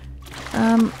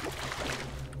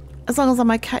 As long as I'm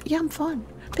okay. Yeah, I'm fine.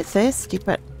 A bit thirsty,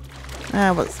 but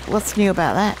what's new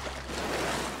about that?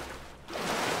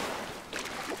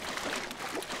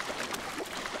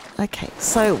 Okay,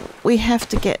 so we have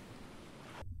to get...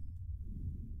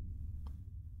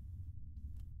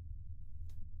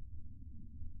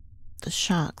 the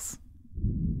sharks.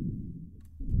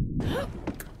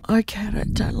 Okay, I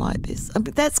don't like this. I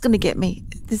mean, that's going to get me.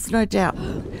 There's no doubt.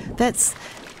 That's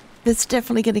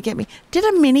definitely going to get me. Did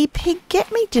a mini pig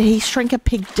get me? Did he shrink a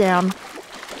pig down?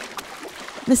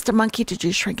 Mr. Monkey, did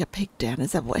you shrink a pig down?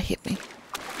 Is that what hit me?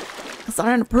 Because I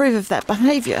don't approve of that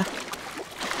behaviour.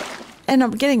 And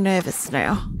I'm getting nervous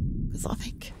now, because I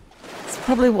think it's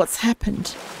probably what's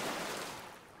happened.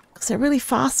 Because they're really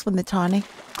fast when they're tiny.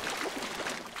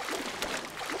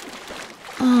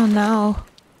 Oh no.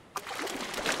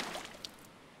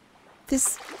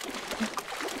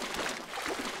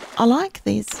 I like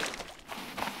these.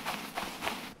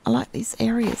 I like these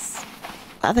areas.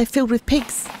 Are they filled with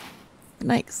pigs?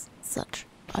 Snakes, such.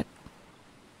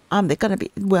 They're going to be,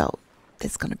 well,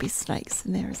 there's going to be snakes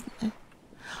in there, isn't there?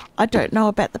 I don't know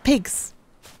about the pigs.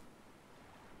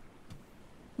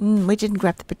 We didn't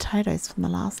grab the potatoes from the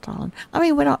last island. I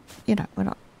mean, we're not, you know, we're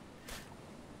not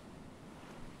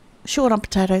short on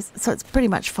potatoes, so it's pretty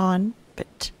much fine.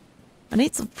 But I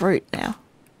need some fruit now.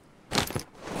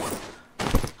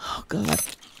 Oh, God.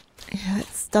 Yeah,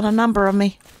 it's done a number on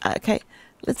me. Okay,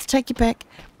 let's take you back.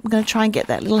 I'm going to try and get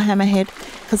that little hammerhead,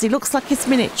 because he looks like his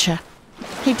miniature.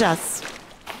 He does.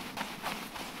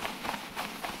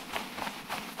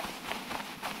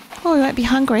 Oh, he won't be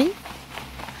hungry.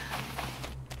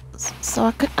 So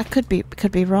I could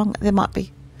be wrong. There might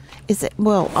be. Is it?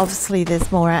 Well, obviously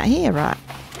there's more out here, right?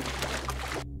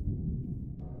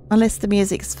 Unless the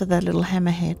music's for the little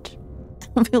hammerhead.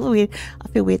 I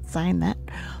feel weird saying that.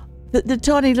 The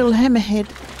tiny little hammerhead.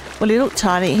 Well, he looked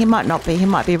tiny. He might not be. He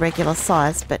might be regular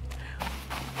size, but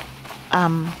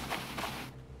I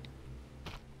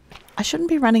shouldn't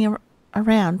be running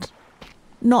around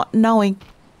not knowing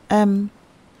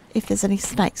if there's any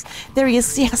snakes. There he is.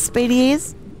 See how speedy he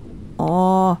is?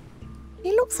 Oh,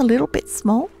 he looks a little bit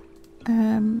small.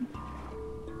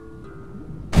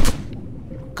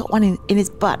 Got one in his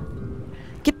butt.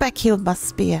 Get back here with my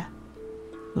spear,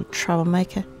 little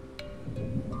troublemaker.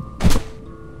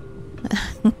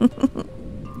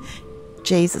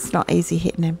 Jeez, it's not easy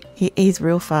hitting him. He's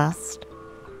real fast.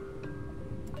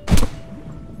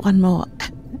 One more.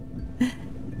 I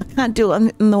can't do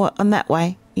it on that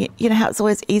way. You know how it's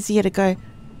always easier to go,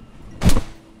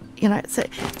 you know, so,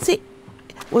 see,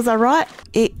 was I right?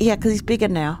 Yeah, because he's bigger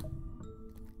now.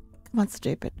 Come on,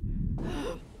 stupid.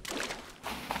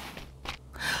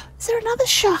 Is there another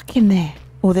shark in there?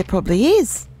 Well, there probably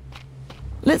is.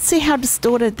 Let's see how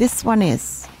distorted this one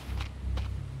is.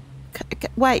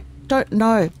 Wait, don't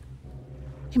know.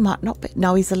 He might not be.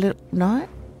 No, he's a little... No?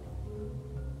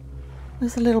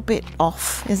 He's a little bit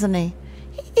off, isn't he?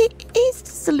 He's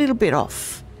just a little bit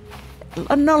off.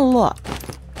 Not a lot.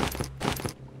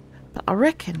 But I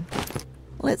reckon...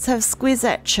 Let's have a squiz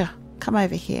at you. Come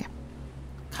over here.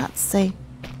 Can't see.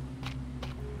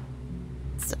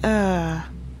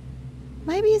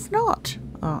 Maybe he's not.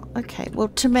 Oh, okay. Well,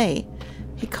 to me,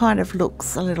 he kind of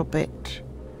looks a little bit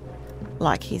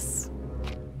like he's...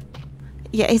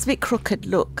 Yeah, he's a bit crooked,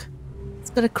 look. It's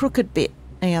got a crooked bit.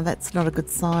 Yeah, that's not a good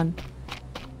sign.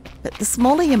 But the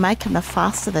smaller you make them, the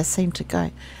faster they seem to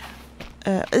go.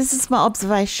 This is my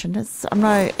observation. I'm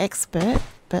no expert,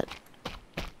 but...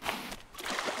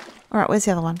 Alright, where's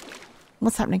the other one?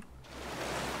 What's happening?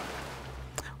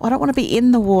 I don't want to be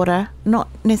in the water. Not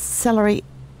necessarily...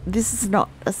 This is not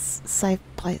a safe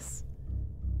place.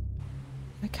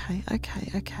 Okay. I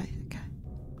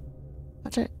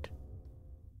don't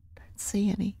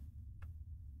see any.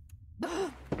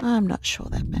 I'm not sure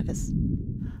that matters.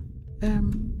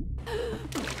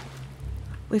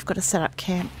 We've got to set up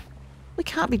camp. We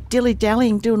can't be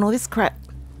dilly-dallying doing all this crap.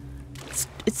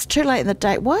 It's too late in the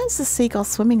day. Why is the seagull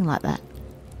swimming like that?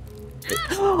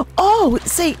 Oh,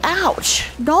 see, ouch.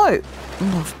 No.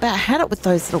 Oh, I've about had it with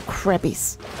those little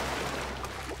crabbies.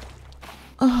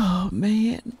 Oh,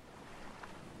 man.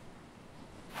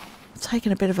 I'm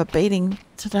taking a bit of a beating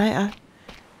today. I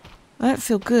don't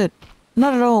feel good.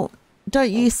 Not at all.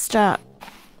 Don't you start.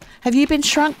 Have you been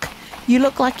shrunk? You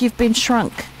look like you've been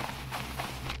shrunk.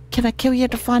 Can I kill you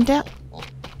to find out?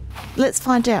 Let's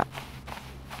find out.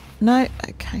 No?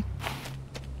 Okay.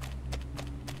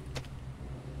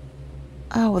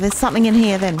 Oh, well, there's something in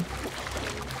here then.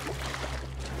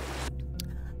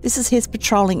 This is his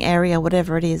patrolling area,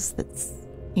 whatever it is that's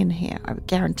in here. I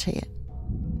guarantee it.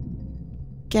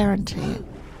 Guarantee it.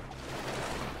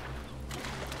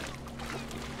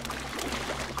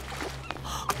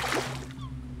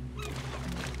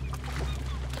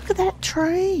 Look at that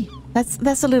tree.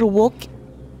 That's a little walk,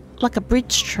 like a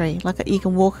bridge tree, you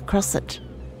can walk across it.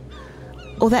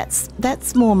 Oh,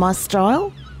 that's more my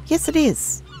style. Yes, it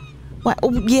is. Wait,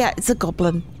 oh, yeah, it's a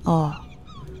goblin. Oh.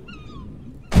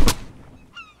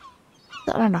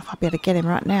 I don't know if I'll be able to get him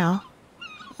right now.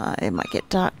 It might get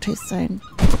dark too soon.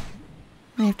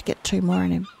 I have to get 2 more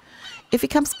in him. If he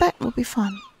comes back, we'll be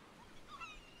fine.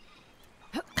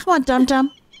 Come on,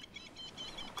 dum-dum.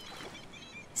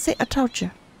 See, I told you.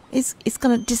 He's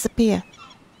going to disappear.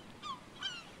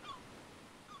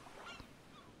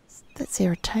 That's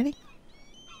irritating.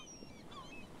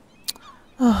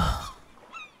 Oh.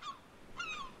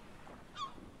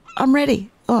 I'm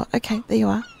ready. Oh, okay, there you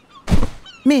are.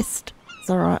 Missed. It's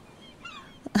alright.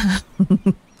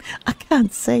 I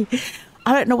can't see.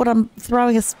 I don't know what I'm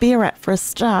throwing a spear at for a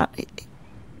start.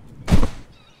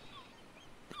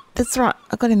 That's right.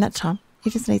 I got him that time. He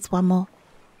just needs 1 more.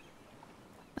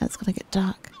 It's going to get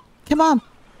dark. Come on.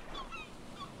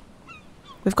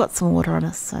 We've got some water on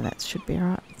us, so that should be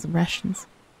alright. Some rations.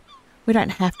 We don't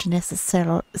have to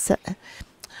necessarily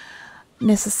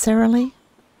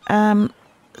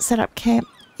set up camp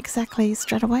exactly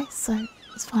straight away, so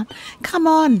it's fine. Come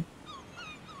on.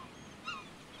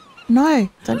 No,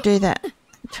 don't do that.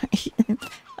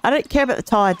 I don't care about the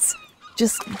tides.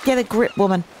 Just get a grip,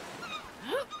 woman.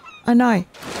 I know.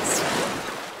 It's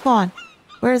fine.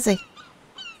 Where is he?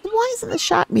 Why isn't the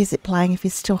shark music playing if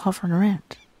he's still hovering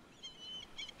around?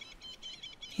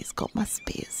 He's got my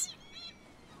spears.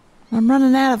 I'm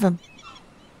running out of them.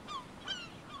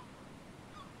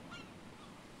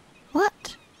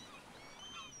 What?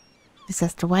 This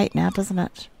has to wait now, doesn't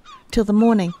it? Till the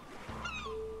morning.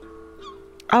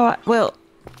 Alright, well,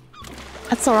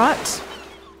 that's alright.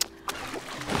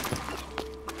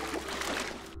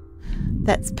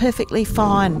 That's perfectly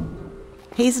fine.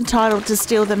 He's entitled to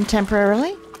steal them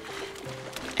temporarily.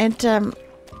 And,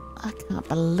 I can't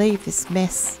believe this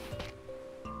mess.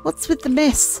 What's with the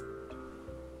mess?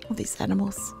 All these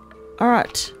animals.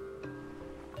 Alright.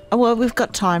 Oh, well, we've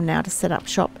got time now to set up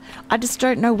shop. I just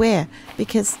don't know where,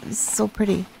 because this is all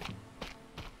pretty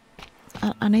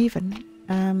uneven.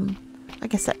 I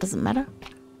guess that doesn't matter.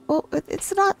 Well,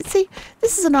 it's a nice... See,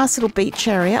 this is a nice little beach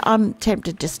area. I'm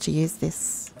tempted just to use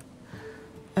this.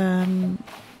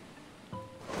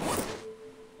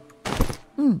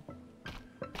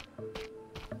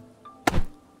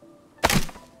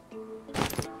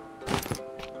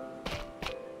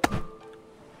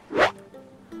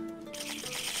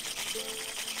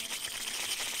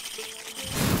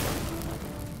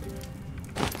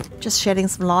 Just shedding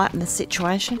some light on the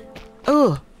situation.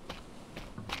 Oh.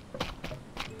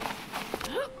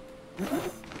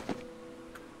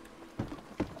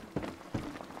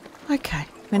 Okay,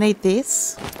 we need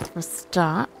this for a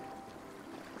start.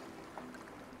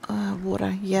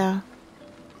 Water, yeah.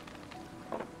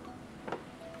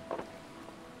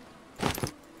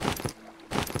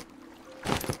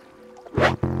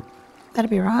 That'll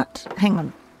be right. Hang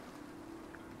on.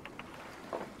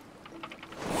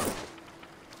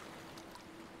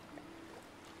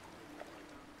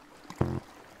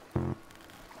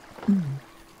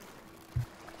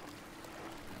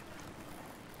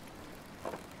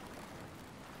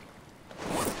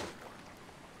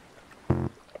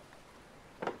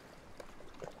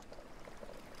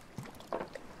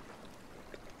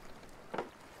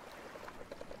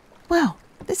 Well,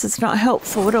 this is not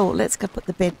helpful at all. Let's go put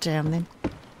the bed down then.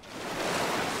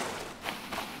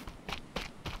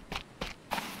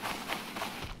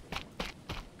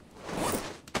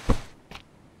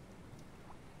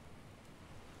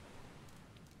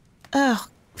 Oh,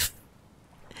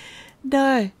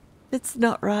 no, it's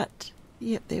not right.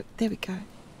 Yep, there we go.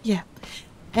 Yeah,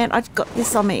 and I've got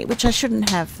this on me, which I shouldn't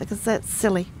have because that's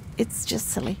silly. It's just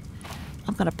silly.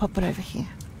 I'm gonna pop it over here.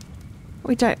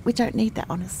 We don't need that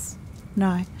on us.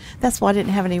 No, that's why I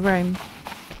didn't have any room.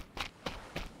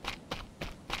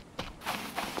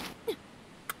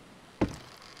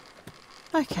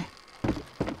 Okay.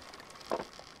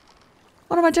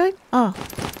 What am I doing? Oh.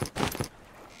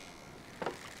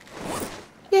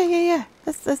 Yeah.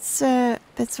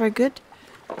 That's very good.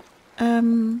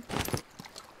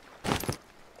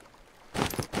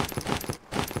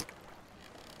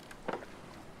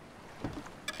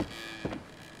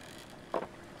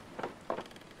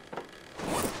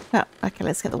 Oh, okay,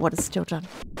 let's get the water still done.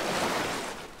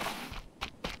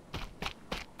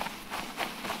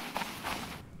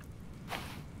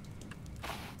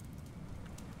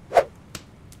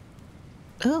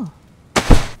 Oh,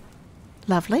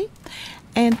 lovely.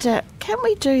 And can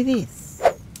we do this?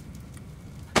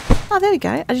 Oh, there we go.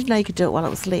 I didn't know you could do it while it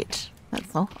was lit.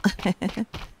 That's all.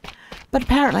 But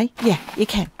apparently, yeah, you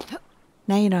can.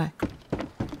 Now you know.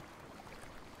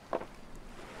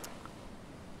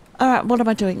 Alright, what am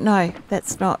I doing? No,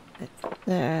 that's not.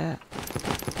 Yeah,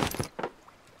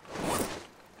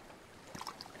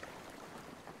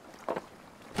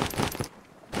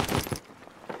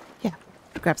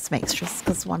 grab some extras,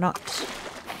 because why not?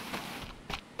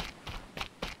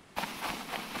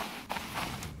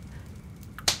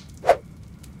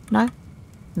 No?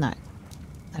 No.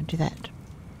 Don't do that.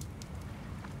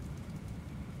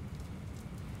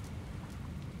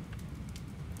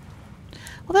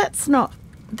 Well, that's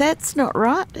not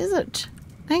right, is it?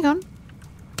 Hang on.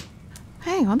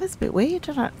 Hang on, that's a bit weird.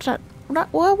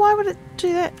 Why would it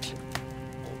do that?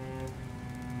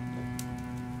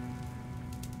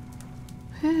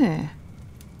 Huh.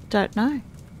 Don't know.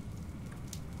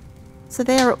 So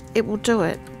there it will do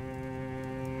it.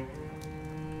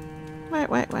 Wait.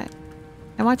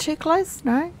 Am I too close?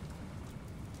 No?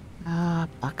 Ah,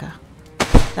 bucker.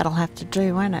 That'll have to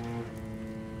do, won't it?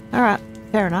 Alright,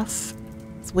 fair enough.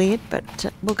 It's weird, but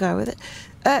we'll go with it.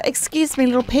 Excuse me,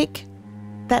 little pig.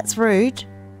 That's rude.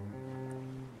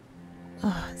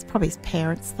 Oh, it's probably his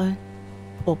parents, though.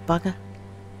 Poor bugger.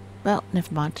 Well,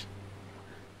 never mind.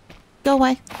 Go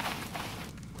away.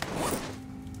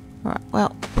 Alright,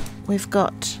 well, we've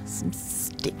got some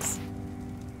sticks.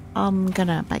 I'm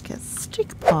gonna make a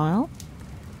stick pile.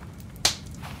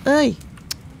 Oi!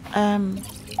 And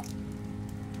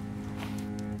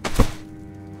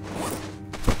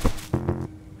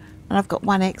I've got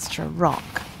one extra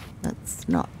rock. That's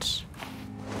not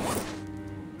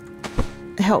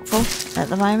helpful at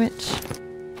the moment.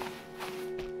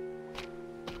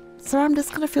 So I'm just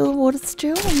going to fill the water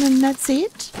still and then that's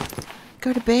it.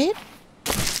 Go to bed.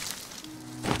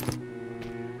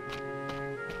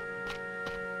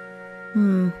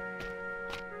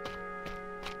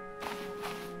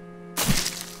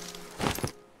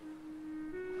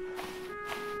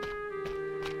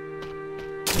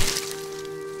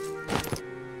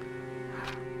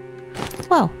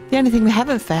 Well, the only thing we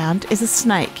haven't found is a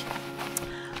snake.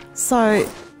 So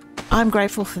I'm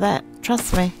grateful for that.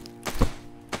 Trust me.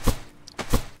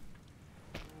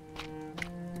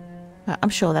 I'm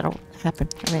sure that'll happen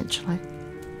eventually.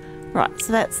 Right,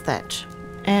 so that's that.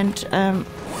 And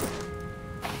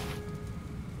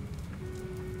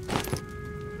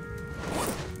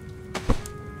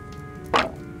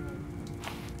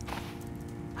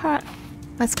alright,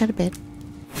 let's go to bed.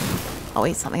 I'll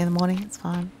eat something in the morning, it's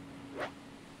fine.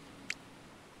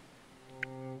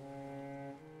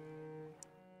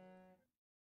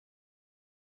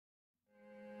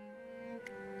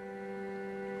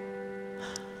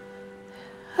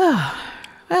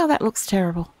 that looks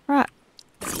terrible. Right.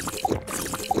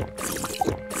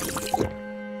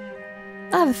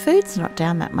 Oh, the food's not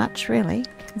down that much, really,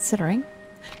 considering.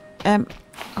 I'll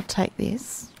take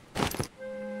this.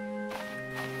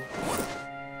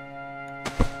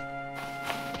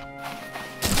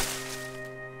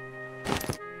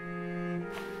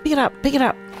 Pick it up, pick it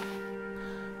up.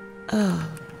 Oh.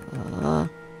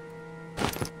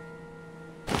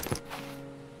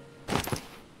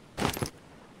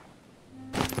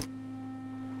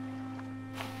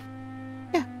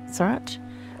 Yeah, it's alright.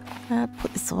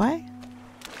 Put this away.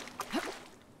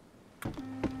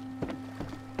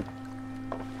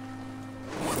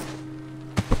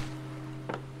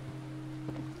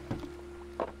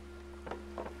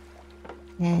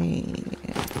 Yay.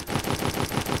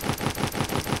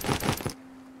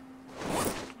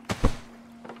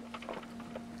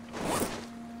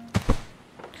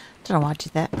 Don't know why I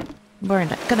did that. We're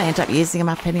gonna end up using them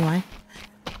up anyway.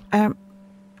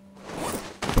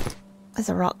 There's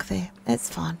a rock there. It's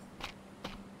fine.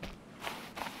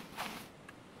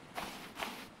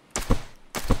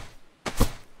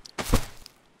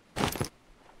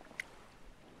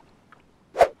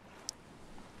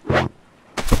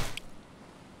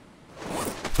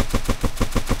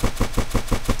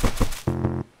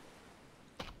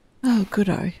 Oh,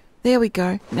 good-o. There we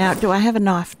go. Now, do I have a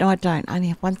knife? No, I don't. I only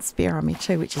have one spear on me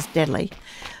too, which is deadly.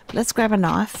 But let's grab a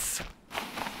knife.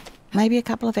 Maybe a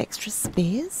couple of extra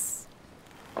spears.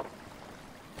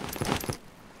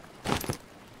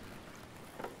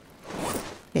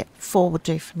 Yeah, 4 would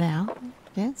do for now.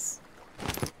 Yes.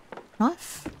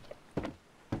 Knife.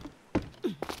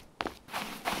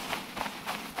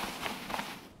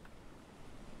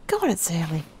 God, it's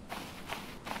early.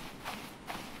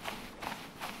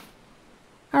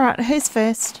 Alright, who's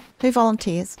first? Who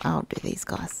volunteers? I'll do these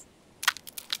guys.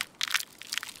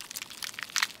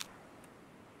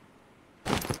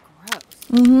 Gross.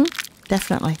 Mm-hmm.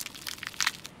 Definitely.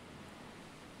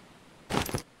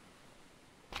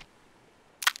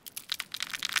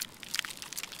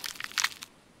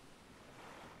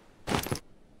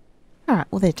 Alright,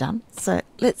 well they're done. So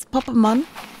let's pop them on.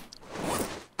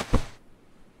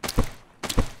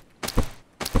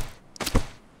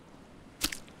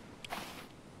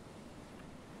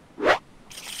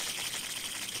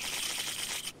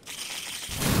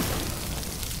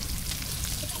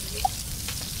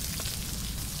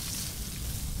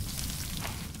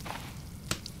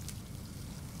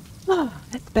 Oh,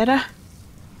 that's better.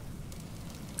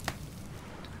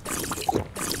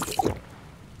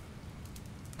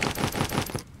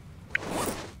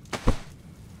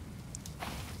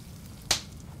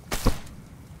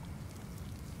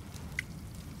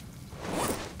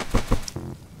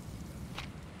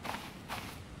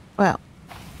 Well,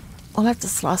 I'll have to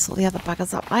slice all the other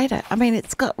buggers up later. I mean,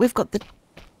 we've got the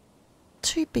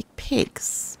 2 big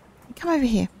pigs. Come over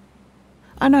here.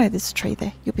 I know there's a tree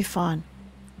there. You'll be fine.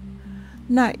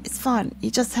 No, it's fine. You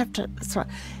just have to... That's right.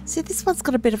 See, this one's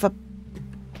got a bit of a...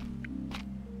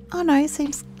 Oh, no, he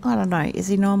seems... I don't know. Is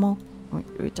he normal?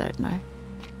 We don't know.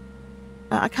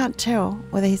 I can't tell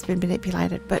whether he's been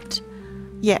manipulated, but...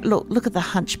 Yeah, look at the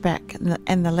hunchback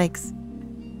and the legs.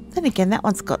 Then again, that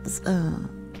one's got this... the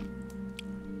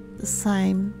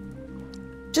same...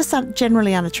 Just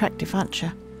generally unattractive, aren't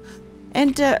you?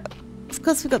 And, of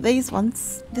course, we've got these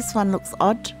ones. This one looks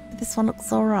odd. This one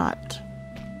looks alright.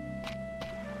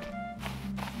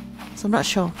 So I'm not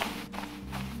sure.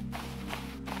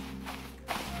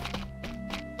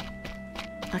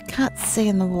 I can't see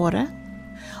in the water.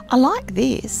 I like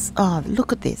this. Oh,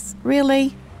 look at this.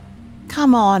 Really?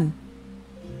 Come on.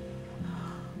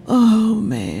 Oh,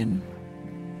 man.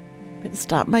 Better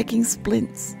start making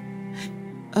splints.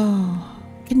 Oh.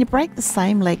 Can you break the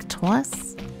same leg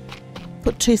twice?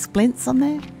 Put 2 splints on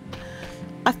there?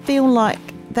 I feel like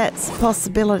that's a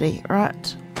possibility,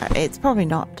 right? It's probably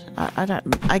not.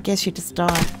 I guess you just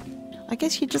die. I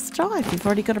guess you just die if you've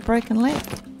already got a broken leg.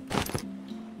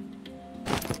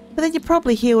 But then you're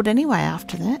probably healed anyway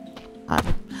after that.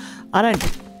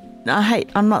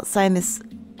 I'm not saying this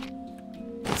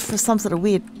for some sort of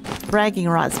weird bragging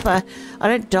rights, but I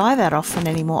don't die that often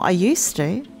anymore. I used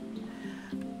to.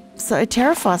 So it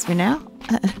terrifies me now.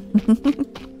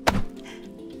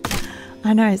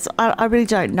 I know. So I really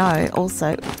don't know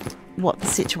also what the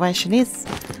situation is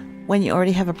when you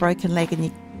already have a broken leg and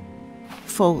you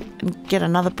fall and get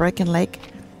another broken leg.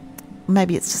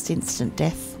 Maybe it's just instant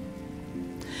death,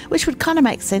 which would kind of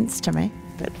make sense to me,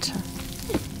 but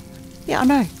yeah, I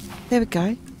know. There we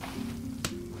go.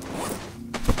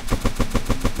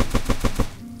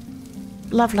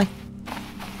 Lovely.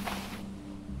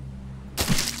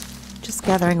 Just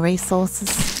gathering resources.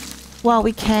 while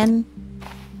we can.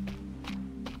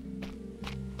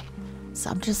 So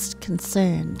I'm just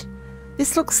concerned.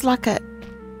 This looks like an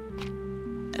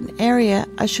area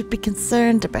I should be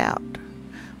concerned about.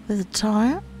 There's a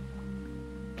tire.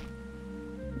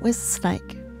 Where's the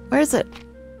snake? Where is it?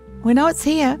 We know it's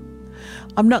here.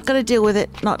 I'm not going to deal with it.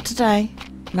 Not today.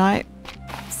 No.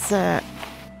 It's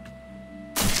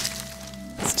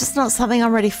just not something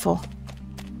I'm ready for.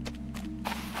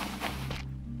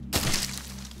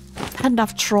 Had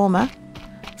enough trauma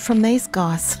from these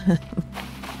guys.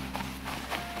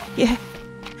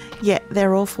 Yeah,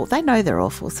 they're awful. They know they're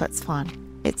awful, so it's fine.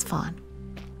 It's fine.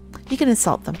 You can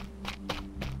insult them.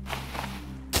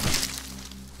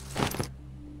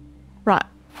 Right.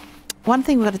 One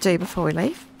thing we've got to do before we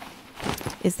leave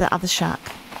is the other shark.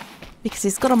 Because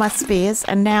he's got all my spears,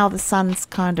 and now the sun's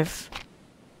kind of...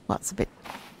 Well, it's a bit...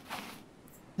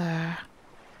 a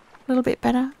little bit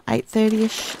better.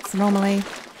 8:30ish. It's normally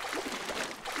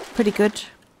pretty good.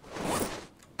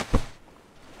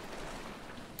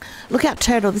 Look out,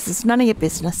 turtle. This is none of your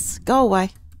business. Go away.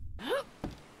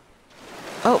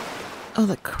 Oh,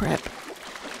 the crap.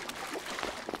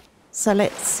 So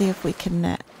let's see if we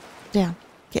can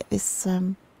get this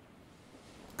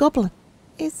goblin.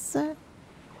 He's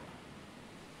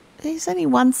only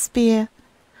one spear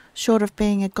short of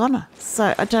being a goner,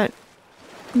 so I don't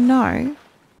know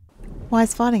why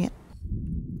he's fighting it.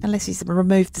 Unless he's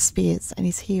removed the spears and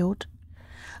he's healed.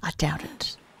 I doubt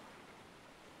it.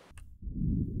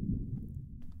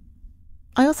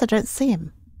 I also don't see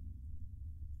him.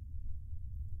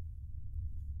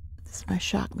 There's no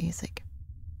shark music.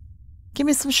 Give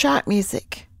me some shark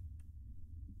music.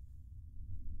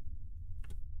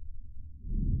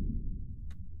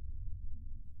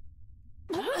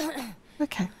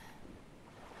 Okay.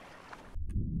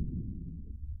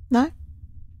 No?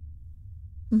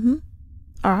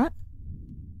 All right.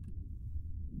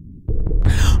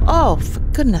 Oh, for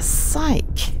goodness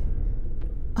sake.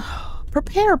 Oh,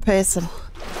 prepare a person.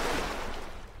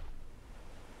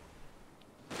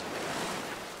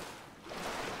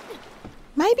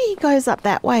 Maybe he goes up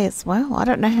that way as well. I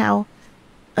don't know how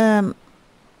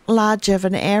large of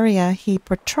an area he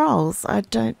patrols. I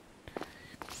don't...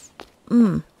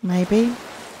 maybe.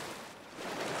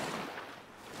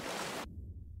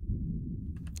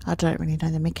 I don't really know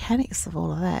the mechanics of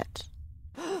all of that.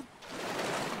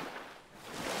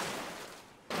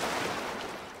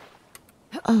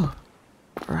 Oh,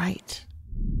 great.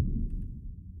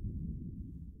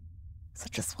 So I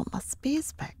just want my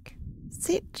spears back. That's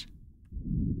it.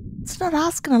 It's not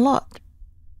asking a lot.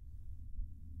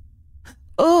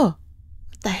 Oh,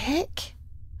 what the heck?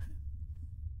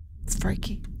 It's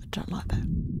freaky. I don't like that.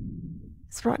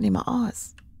 It's right near my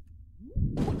eyes.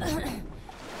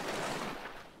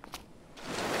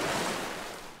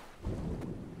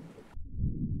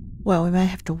 Well, we may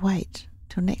have to wait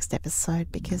till next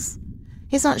episode because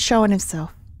he's not showing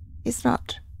himself. He's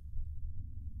not.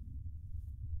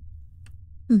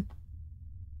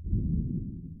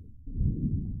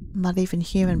 Not even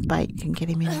human bait can get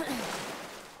him in.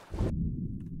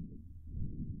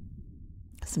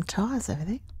 Some tyres over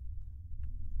there.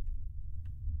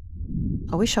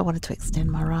 I wish I wanted to extend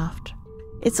my raft.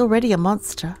 It's already a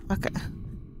monster.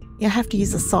 You have to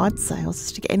use a side sail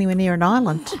just to get anywhere near an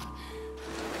island.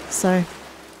 So,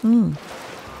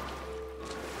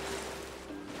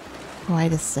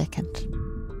 wait a second.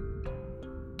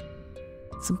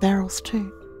 Some barrels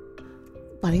too.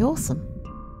 Bloody awesome.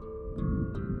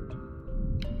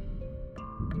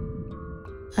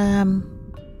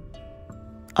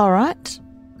 Alright.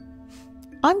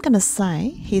 I'm going to say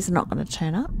he's not going to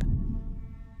turn up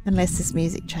unless this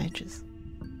music changes.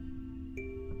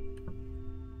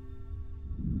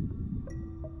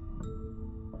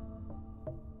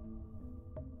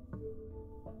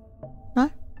 No?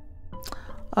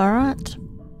 Alright.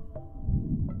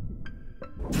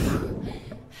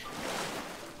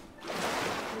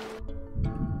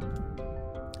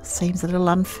 Seems a little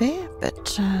unfair,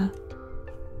 but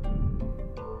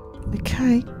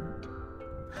okay.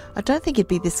 I don't think he'd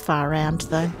be this far around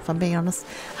though, if I'm being honest.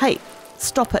 Hey,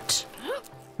 stop it.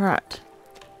 Right.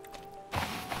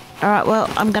 Alright,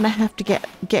 well, I'm going to have to get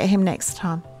him next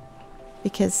time.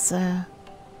 Because,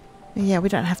 yeah, we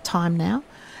don't have time now.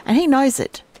 And he knows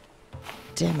it.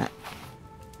 Damn it.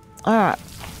 Alright.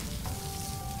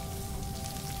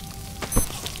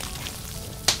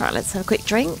 Alright, let's have a quick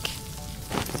drink.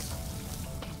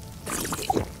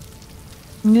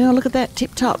 Yeah, look at that.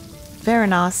 Tip top. Very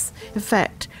nice. In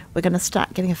fact, we're going to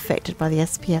start getting affected by the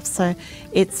SPF, so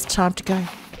it's time to go.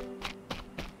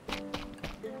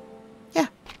 Yeah.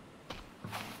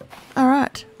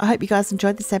 Alright. I hope you guys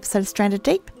enjoyed this episode of Stranded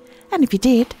Deep, And if you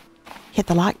did, hit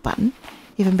the like button.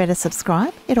 Even better,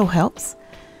 subscribe. It all helps.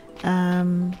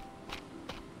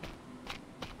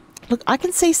 Look, I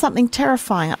can see something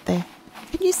terrifying up there.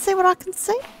 Can you see what I can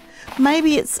see?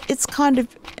 Maybe it's kind of,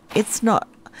 it's not.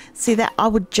 See that I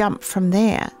would jump from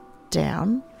there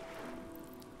down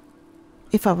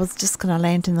if I was just going to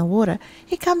land in the water.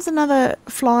 Here comes another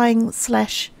flying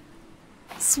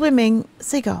 / swimming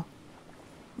seagull.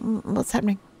 What's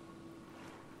happening?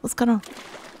 What's going on?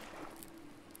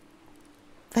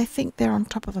 They think they're on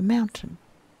top of a mountain.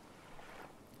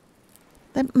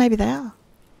 Maybe they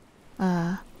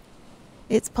are.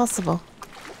 It's possible.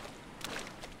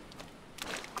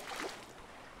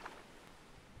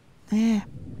 Yeah.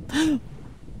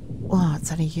 Oh,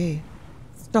 it's only you.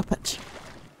 Stop it.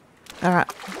 All right.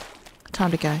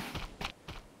 Time to go.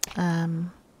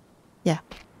 Yeah.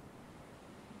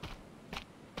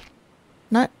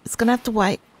 No, it's going to have to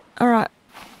wait. All right.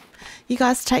 You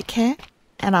guys take care,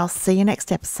 and I'll see you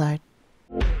next episode.